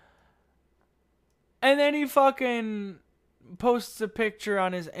know? And then he fucking posts a picture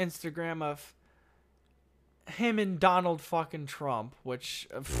on his Instagram of him and Donald fucking Trump, which,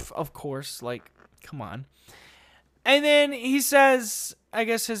 of course, like, come on. And then he says, I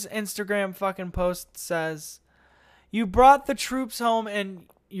guess his Instagram fucking post says, "You brought the troops home and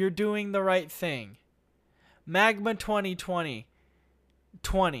you're doing the right thing. Magma 2020.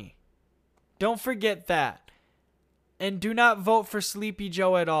 Don't forget that. And do not vote for Sleepy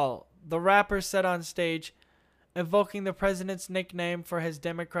Joe at all," the rapper said on stage, evoking the president's nickname for his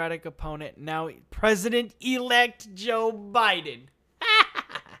Democratic opponent, now President-elect Joe Biden.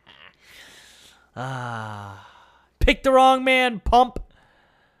 Pick the wrong man, pump.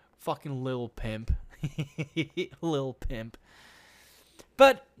 Fucking Lil Pimp. Lil Pimp.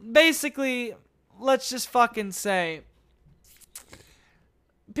 But basically, let's just fucking say,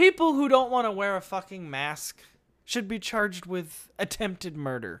 people who don't want to wear a fucking mask should be charged with attempted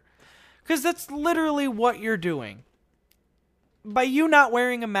murder. Because that's literally what you're doing. By you not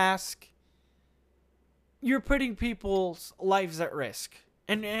wearing a mask, you're putting people's lives at risk.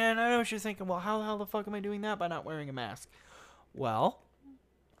 And I know what you're thinking, well, how the fuck am I doing that by not wearing a mask? Well,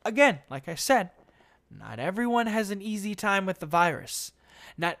 again, like I said, not everyone has an easy time with the virus.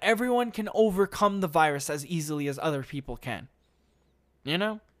 Not everyone can overcome the virus as easily as other people can. You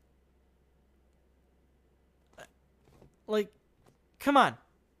know? Like, come on.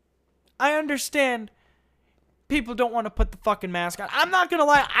 I understand people don't want to put the fucking mask on. I'm not gonna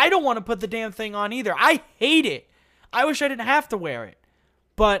lie, I don't want to put the damn thing on either. I hate it. I wish I didn't have to wear it.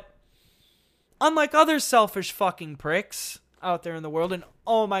 But unlike other selfish fucking pricks out there in the world, and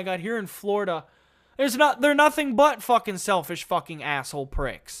oh my god, here in Florida, they're nothing but fucking selfish fucking asshole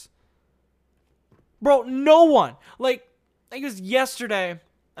pricks. Bro, no one. Like, I think it was yesterday,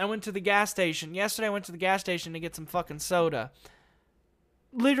 I went to the gas station. To get some fucking soda.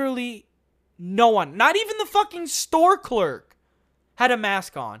 Literally no one, not even the fucking store clerk, had a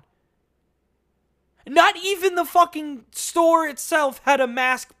mask on. Not even the fucking store itself had a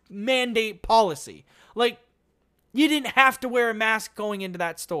mask mandate policy. Like, you didn't have to wear a mask going into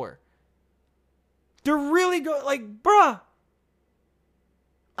that store. They're really like, bruh.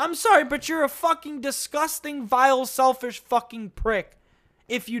 I'm sorry, but you're a fucking disgusting, vile, selfish fucking prick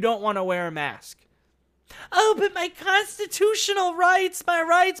if you don't want to wear a mask. Oh, but my constitutional rights, my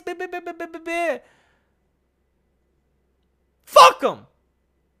rights, Fuck them.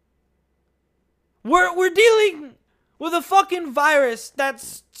 We're dealing with a fucking virus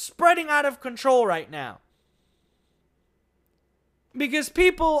that's spreading out of control right now. Because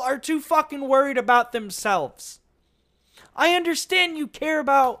people are too fucking worried about themselves. I understand you care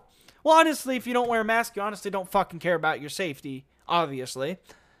about... Well, honestly, if you don't wear a mask, you honestly don't fucking care about your safety, obviously.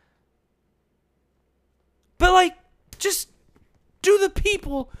 But, like, just do the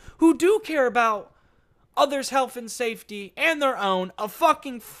people who do care about others' health and safety and their own a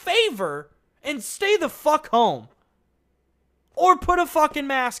fucking favor and stay the fuck home. Or put a fucking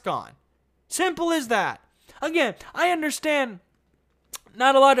mask on. Simple as that. Again, I understand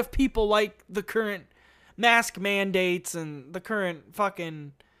not a lot of people like the current mask mandates and the current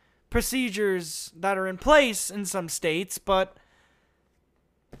fucking procedures that are in place in some states, but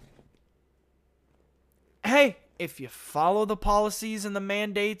hey, if you follow the policies and the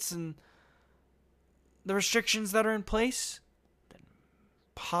mandates and the restrictions that are in place, then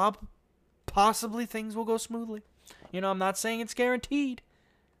possibly things will go smoothly. You know, I'm not saying it's guaranteed.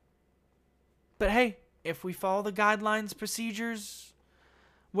 But hey, if we follow the guidelines, procedures,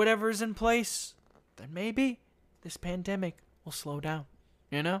 whatever's in place, then maybe this pandemic will slow down.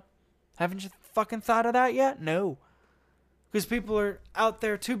 You know? Haven't you fucking thought of that yet? No. Because people are out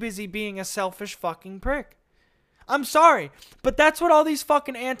there too busy being a selfish fucking prick. I'm sorry, but that's what all these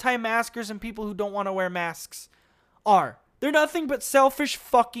fucking anti-maskers and people who don't want to wear masks are. They're nothing but selfish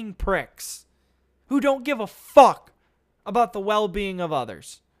fucking pricks who don't give a fuck about the well-being of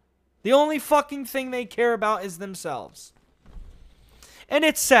others. The only fucking thing they care about is themselves. And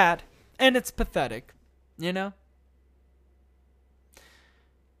it's sad, and it's pathetic, you know?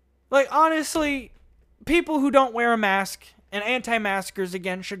 Like, honestly, people who don't wear a mask and anti-maskers,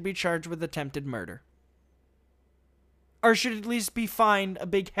 again, should be charged with attempted murder. Or should at least be fined a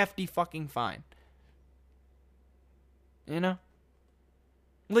big hefty fucking fine. You know?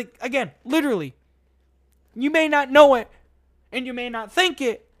 Like, again, literally. You may not know it, and you may not think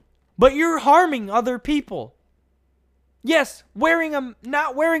it, but you're harming other people. Yes,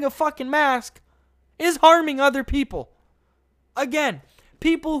 not wearing a fucking mask is harming other people. Again,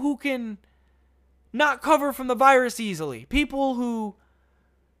 people who can not cover from the virus easily. People who...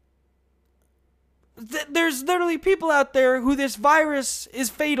 There's literally people out there who this virus is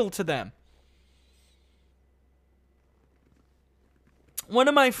fatal to them. One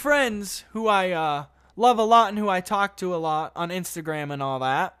of my friends who I love a lot and who I talk to a lot on Instagram and all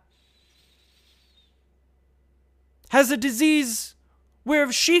that has a disease where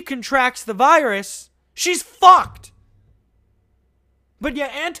if she contracts the virus, she's fucked. But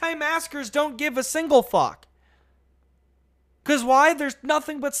yet anti-maskers don't give a single fuck. Because why? There's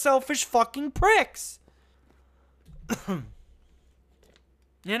nothing but selfish fucking pricks. You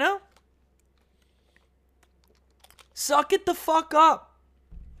know? Suck it the fuck up.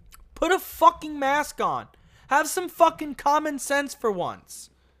 Put a fucking mask on. Have some fucking common sense for once.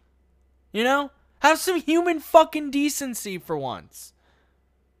 You know? Have some human fucking decency for once.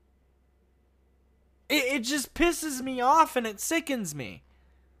 It just pisses me off and it sickens me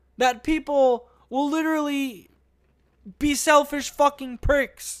that people will literally be selfish fucking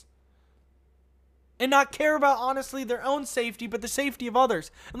pricks and not care about, honestly, their own safety, but the safety of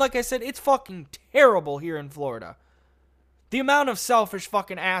others. And like I said, it's fucking terrible here in Florida. The amount of selfish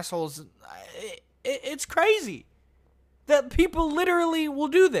fucking assholes, it's crazy that people literally will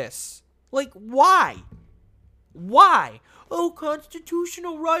do this. Like, why? Why? Oh,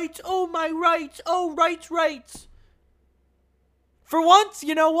 constitutional rights. Oh, my rights. Oh, rights. For once,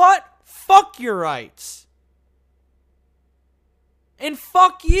 you know what? Fuck your rights. And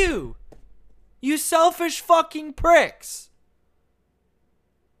fuck you. You selfish fucking pricks.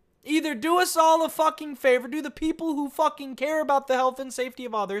 Either do us all a fucking favor, do the people who fucking care about the health and safety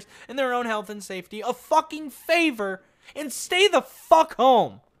of others and their own health and safety a fucking favor and stay the fuck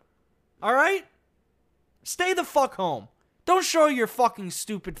home. Alright? Stay the fuck home. Don't show your fucking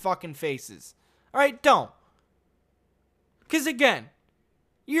stupid fucking faces. Alright? Don't. Because again,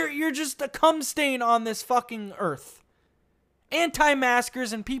 you're just a cum stain on this fucking earth.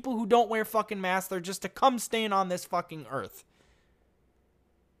 Anti-maskers and people who don't wear fucking masks, they're just a cum stain on this fucking earth.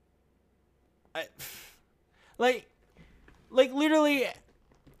 Like literally,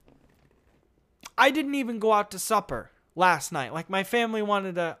 I didn't even go out to supper last night. Like, my family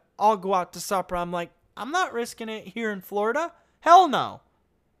wanted to all go out to supper. I'm like, I'm not risking it here in Florida. Hell no.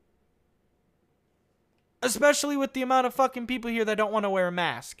 Especially with the amount of fucking people here that don't want to wear a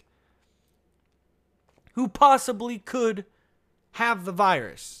mask. Who possibly could have the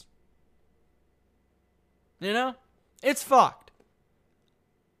virus. You know? It's fucked.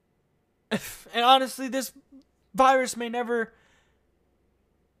 And honestly, this virus may never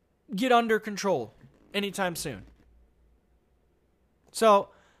get under control anytime soon. So,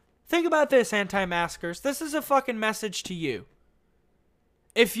 think about this, anti-maskers. This is a fucking message to you.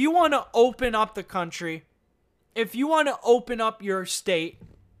 If you want to open up the country, if you want to open up your state,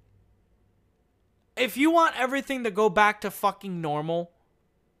 if you want everything to go back to fucking normal,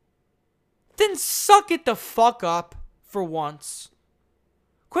 then suck it the fuck up for once.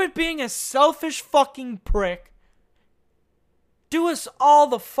 Quit being a selfish fucking prick. Do us all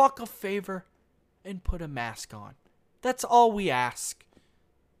the fuck a favor and put a mask on. That's all we ask.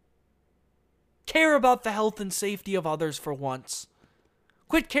 Care about the health and safety of others for once.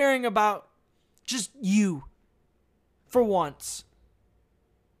 Quit caring about just you for once.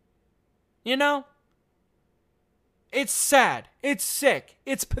 You know? It's sad. It's sick.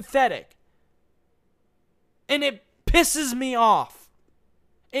 It's pathetic. And it pisses me off.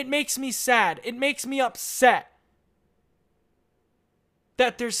 It makes me sad. It makes me upset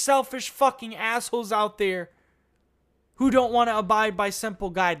that there's selfish fucking assholes out there who don't want to abide by simple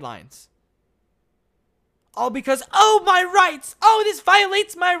guidelines. All because, oh, my rights. Oh, this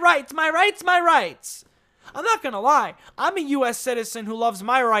violates my rights. My rights, my rights. I'm not going to lie. I'm a U.S. citizen who loves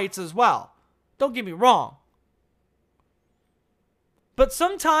my rights as well. Don't get me wrong. But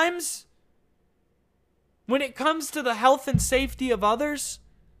sometimes, when it comes to the health and safety of others,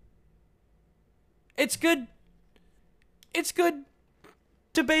 it's good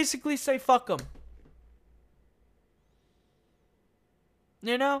to basically say fuck them.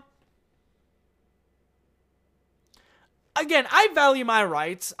 You know? Again, I value my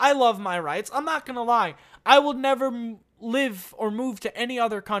rights. I love my rights. I'm not going to lie. I will never live or move to any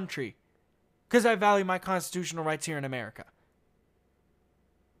other country because I value my constitutional rights here in America.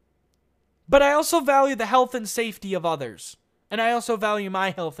 But I also value the health and safety of others. And I also value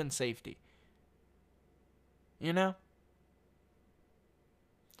my health and safety. You know?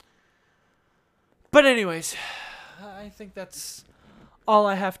 But anyways, I think that's all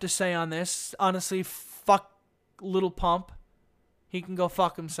I have to say on this. Honestly, fuck Little Pump. He can go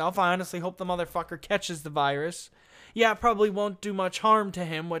fuck himself. I honestly hope the motherfucker catches the virus. Yeah, it probably won't do much harm to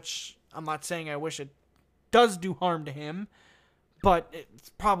him, which I'm not saying I wish it does do harm to him, but it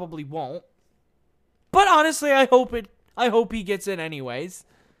probably won't. But honestly, I hope he gets it anyways.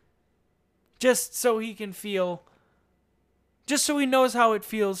 Just so he can feel, just so he knows how it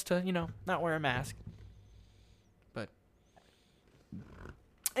feels to, you know, not wear a mask. But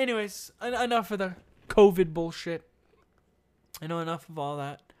anyways, enough of the COVID bullshit. I know enough of all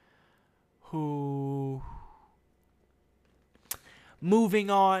that. Moving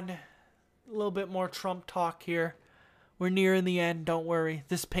on. A little bit more Trump talk here. We're nearing the end, don't worry.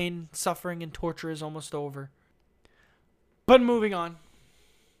 This pain, suffering, and torture is almost over. But moving on.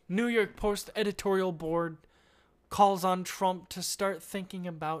 New York Post editorial board calls on Trump to start thinking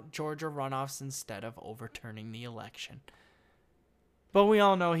about Georgia runoffs instead of overturning the election. But we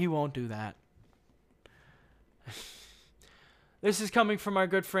all know he won't do that. This is coming from our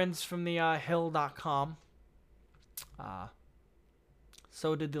good friends from the Hill.com.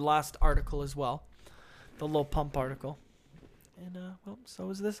 So did the last article as well. The Lil Pump article. And, well, so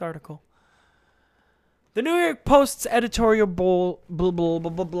is this article. The New York Post's editorial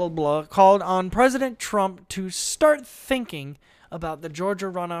called on President Trump to start thinking about the Georgia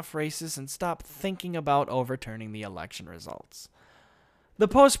runoff races and stop thinking about overturning the election results. The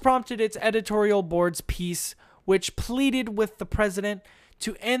Post prompted its editorial board's piece, which pleaded with the president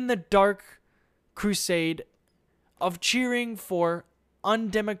to end the dark crusade of cheering for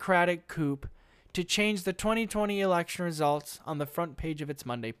undemocratic coup, to change the 2020 election results on the front page of its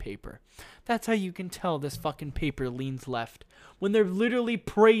Monday paper. That's how you can tell this fucking paper leans left, when they're literally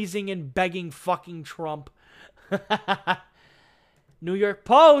praising and begging fucking Trump. New York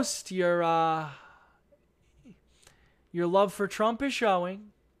Post, your love for Trump is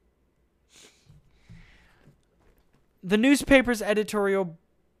showing. The newspaper's editorial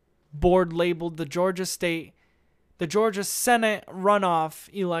board labeled the Georgia Senate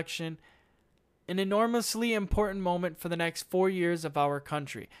runoff election an enormously important moment for the next 4 years of our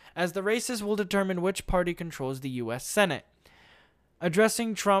country, as the races will determine which party controls the U.S. Senate.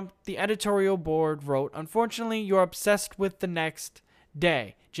 Addressing Trump, the editorial board wrote, "Unfortunately, you're obsessed with the next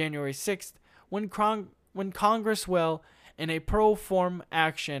day, January 6th, when Congress will, in a pro-form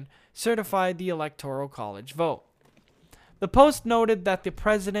action, certify the Electoral College vote." The Post noted that the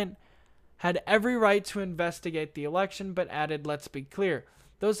president had every right to investigate the election, but added, "Let's be clear,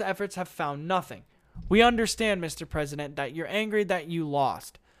 those efforts have found nothing. We understand, Mr. President, that you're angry that you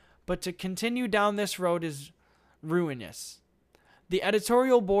lost, but to continue down this road is ruinous." The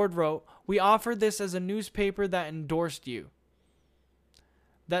editorial board wrote, "We offered this as a newspaper that endorsed you,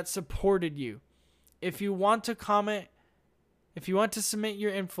 that supported you. If you want to submit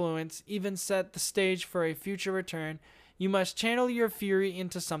your influence, even set the stage for a future return, you must channel your fury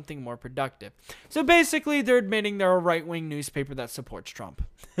into something more productive." So basically, they're admitting they're a right-wing newspaper that supports Trump.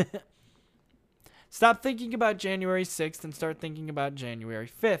 Stop thinking about January 6th and start thinking about January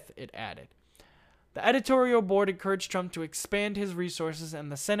 5th, it added. The editorial board encouraged Trump to expand his resources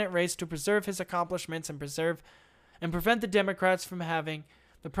and the Senate race to preserve his accomplishments and prevent the Democrats from having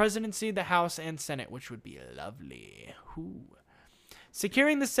the presidency, the House, and Senate, which would be lovely. Ooh.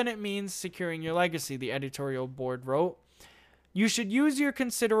 Securing the Senate means securing your legacy, the editorial board wrote. You should use your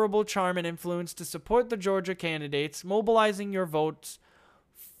considerable charm and influence to support the Georgia candidates, mobilizing your voters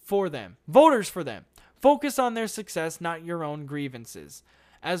for them. Focus on their success, not your own grievances,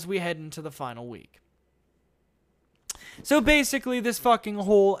 as we head into the final week. So basically, this fucking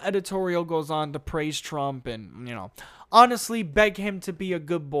whole editorial goes on to praise Trump and, honestly beg him to be a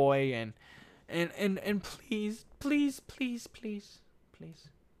good boy and please.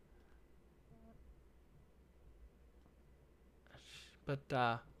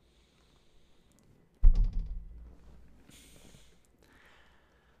 But,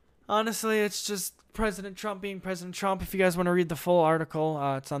 honestly, it's just President Trump being President Trump. If you guys want to read the full article,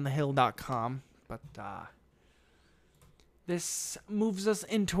 it's on thehill.com. But, this moves us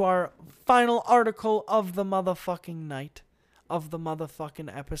into our final article of the motherfucking night, of the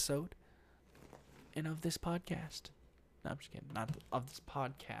motherfucking episode, and of this podcast. No, I'm just kidding. Not of this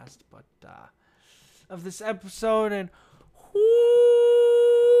podcast, but, of this episode, and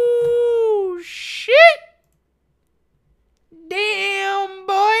whoo, shit! Damn,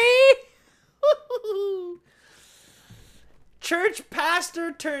 boy! Church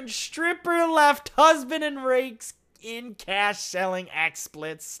pastor turned stripper left husband and rakes in cash selling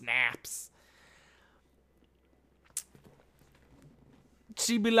XSplit snaps.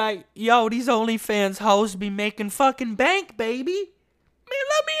 She be like, yo, these OnlyFans hoes be making fucking bank, baby. Man,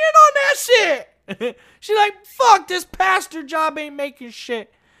 let me in on that shit. She like, fuck, this pastor job ain't making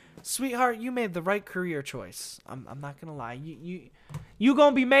shit. Sweetheart, you made the right career choice. I'm not gonna lie. You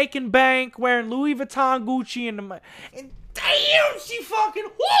gonna be making bank, wearing Louis Vuitton, Gucci, and damn, she fucking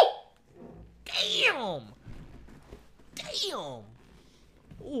damn.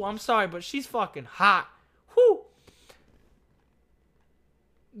 Ooh, I'm sorry, but she's fucking hot. Whoo.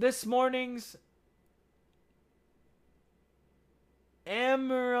 This morning's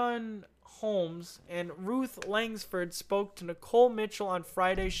Amaron Holmes and Ruth Langsford spoke to Nicole Mitchell on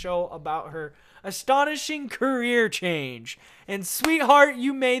Friday's show about her astonishing career change. And sweetheart,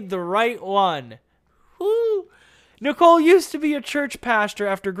 you made the right one. Woo! Nicole used to be a church pastor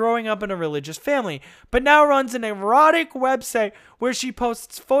after growing up in a religious family, but now runs an erotic website where she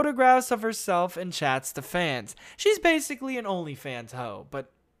posts photographs of herself and chats to fans. She's basically an OnlyFans hoe,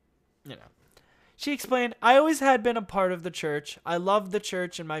 but, She explained, I always had been a part of the church. I loved the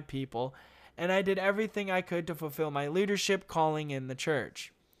church and my people, and I did everything I could to fulfill my leadership calling in the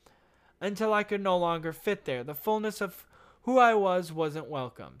church. Until I could no longer fit there. The fullness of who I wasn't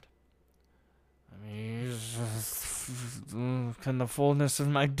welcomed. I mean, can the fullness of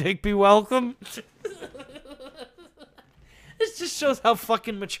my dick be welcome? This just shows how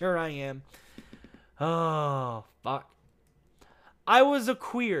fucking mature I am. Oh, fuck. I was a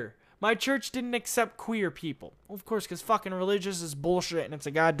queer. My church didn't accept queer people. Well, of course, because fucking religious is bullshit and it's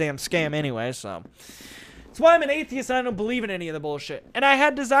a goddamn scam anyway, so. That's why I'm an atheist and I don't believe in any of the bullshit. And I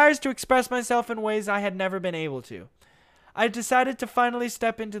had desires to express myself in ways I had never been able to. I decided to finally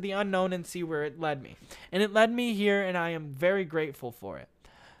step into the unknown and see where it led me. And it led me here, and I am very grateful for it.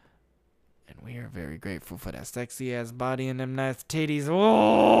 And we are very grateful for that sexy ass body and them nice titties.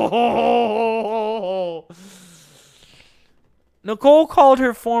 Oh! Nicole called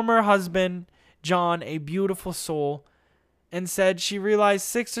her former husband, John, a beautiful soul, and said she realized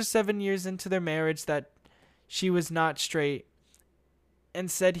 6 or 7 years into their marriage that she was not straight, and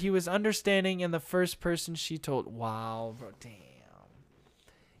said he was understanding and the first person she told. Wow, bro, damn.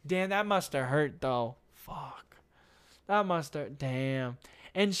 Damn, that must have hurt, though. Fuck. That must have, damn.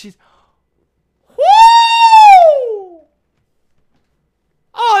 And she's, whoo!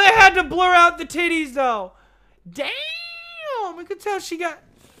 Oh, they had to blur out the titties, though. Damn, I could tell she got,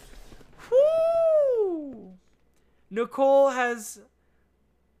 whoo! Nicole has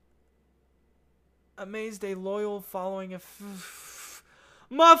amazed a loyal following of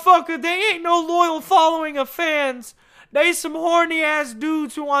motherfucker, they ain't no loyal following of fans. They some horny ass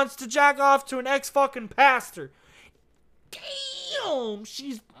dudes who wants to jack off to an ex fucking pastor. Damn,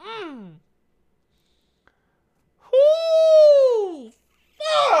 she's Whoo!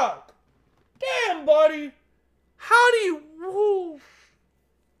 Fuck! Damn, buddy. How do you whoo?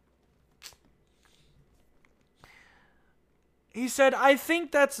 He said, I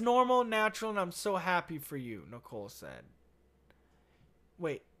think that's normal, natural, and I'm so happy for you, Nicole said.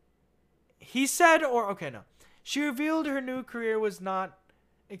 Wait. He said, or, okay, no. She revealed her new career was not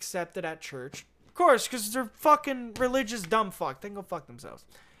accepted at church. Of course, because they're fucking religious dumb fuck. They can go fuck themselves.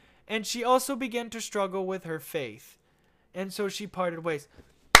 And she also began to struggle with her faith. And so she parted ways.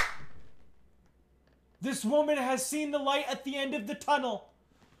 This woman has seen the light at the end of the tunnel.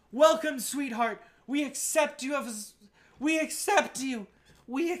 Welcome, sweetheart. We accept you as... We accept you.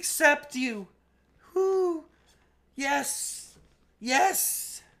 We accept you. Whoo. Yes.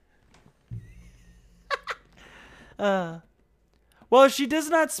 Yes. While she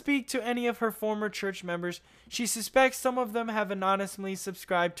does not speak to any of her former church members, she suspects some of them have anonymously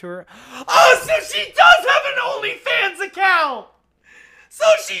subscribed to her. Oh, so she does have an OnlyFans account. So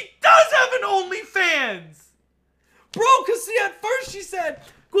she does have an OnlyFans. Bro, because see, at first she said...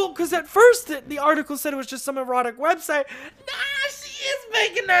 Cool, because at first the article said it was just some erotic website. Nah, she is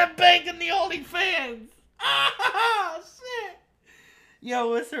making that bank in the OnlyFans. Ah, shit. Yo,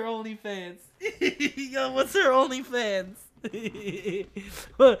 what's her OnlyFans? Yo, what's her OnlyFans?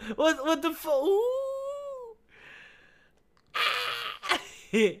 what the fuck?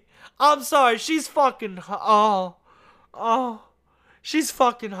 I'm sorry, she's fucking hot. Oh, she's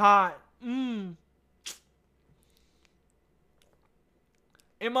fucking hot.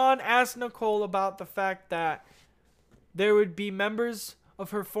 Iman asked Nicole about the fact that there would be members of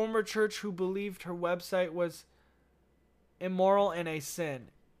her former church who believed her website was immoral and a sin.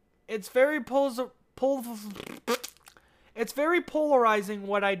 It's very polarizing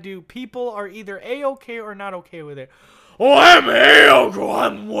what I do. People are either A-okay or not okay with it. Oh, I'm A-okay.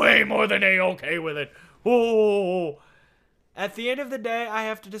 I'm way more than A-okay with it. Oh. At the end of the day, I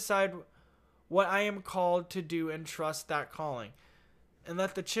have to decide what I am called to do and trust that calling. And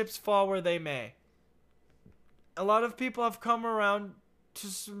let the chips fall where they may. A lot of people have come around to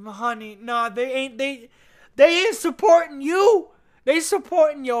some honey. Nah, they ain't supporting you. They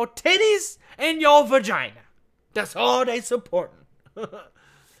supporting your titties and your vagina. That's all they supporting.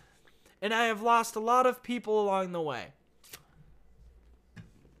 And I have lost a lot of people along the way.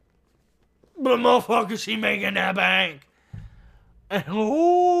 But motherfucker, she making that bank. And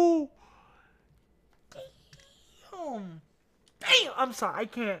oh, damn. Damn, I'm sorry, I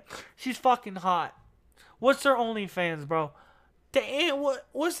can't. She's fucking hot. What's her OnlyFans, bro? Damn,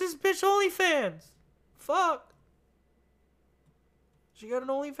 what's this bitch OnlyFans? Fuck. She got an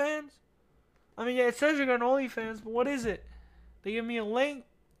OnlyFans? I mean, yeah, it says you got an OnlyFans, but what is it? They give me a link?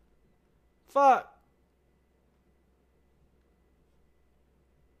 Fuck.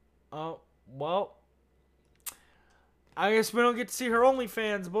 Oh, well. I guess we don't get to see her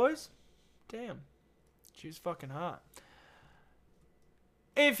OnlyFans, boys. Damn. She was fucking hot.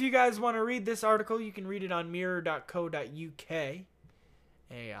 If you guys want to read this article, you can read it on mirror.co.uk, a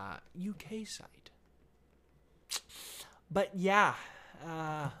UK site. But yeah,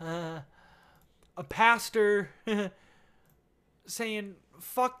 a pastor saying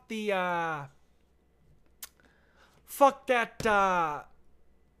fuck that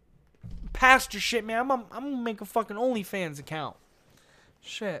pastor shit, man. I'm gonna make a fucking OnlyFans account.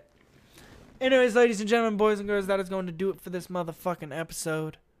 Shit. Anyways, ladies and gentlemen, boys and girls, that is going to do it for this motherfucking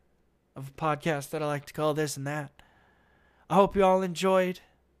episode of a podcast that I like to call This and That. I hope you all enjoyed.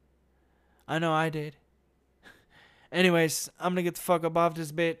 I know I did. Anyways, I'm gonna get the fuck up off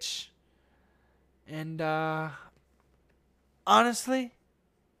this bitch. And, honestly,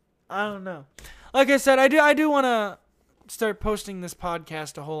 I don't know. Like I said, I do want to start posting this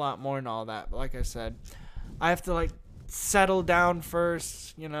podcast a whole lot more and all that. But like I said, I have to like settle down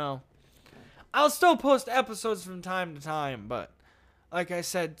first, you know. I'll still post episodes from time to time, but like I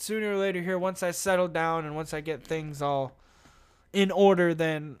said, sooner or later here, once I settle down and once I get things all in order,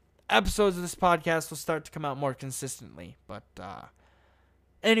 then episodes of this podcast will start to come out more consistently. But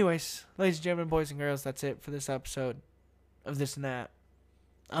anyways, ladies and gentlemen, boys and girls, that's it for this episode of This and That.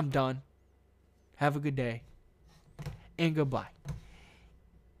 I'm done. Have a good day. And goodbye.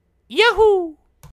 Yahoo!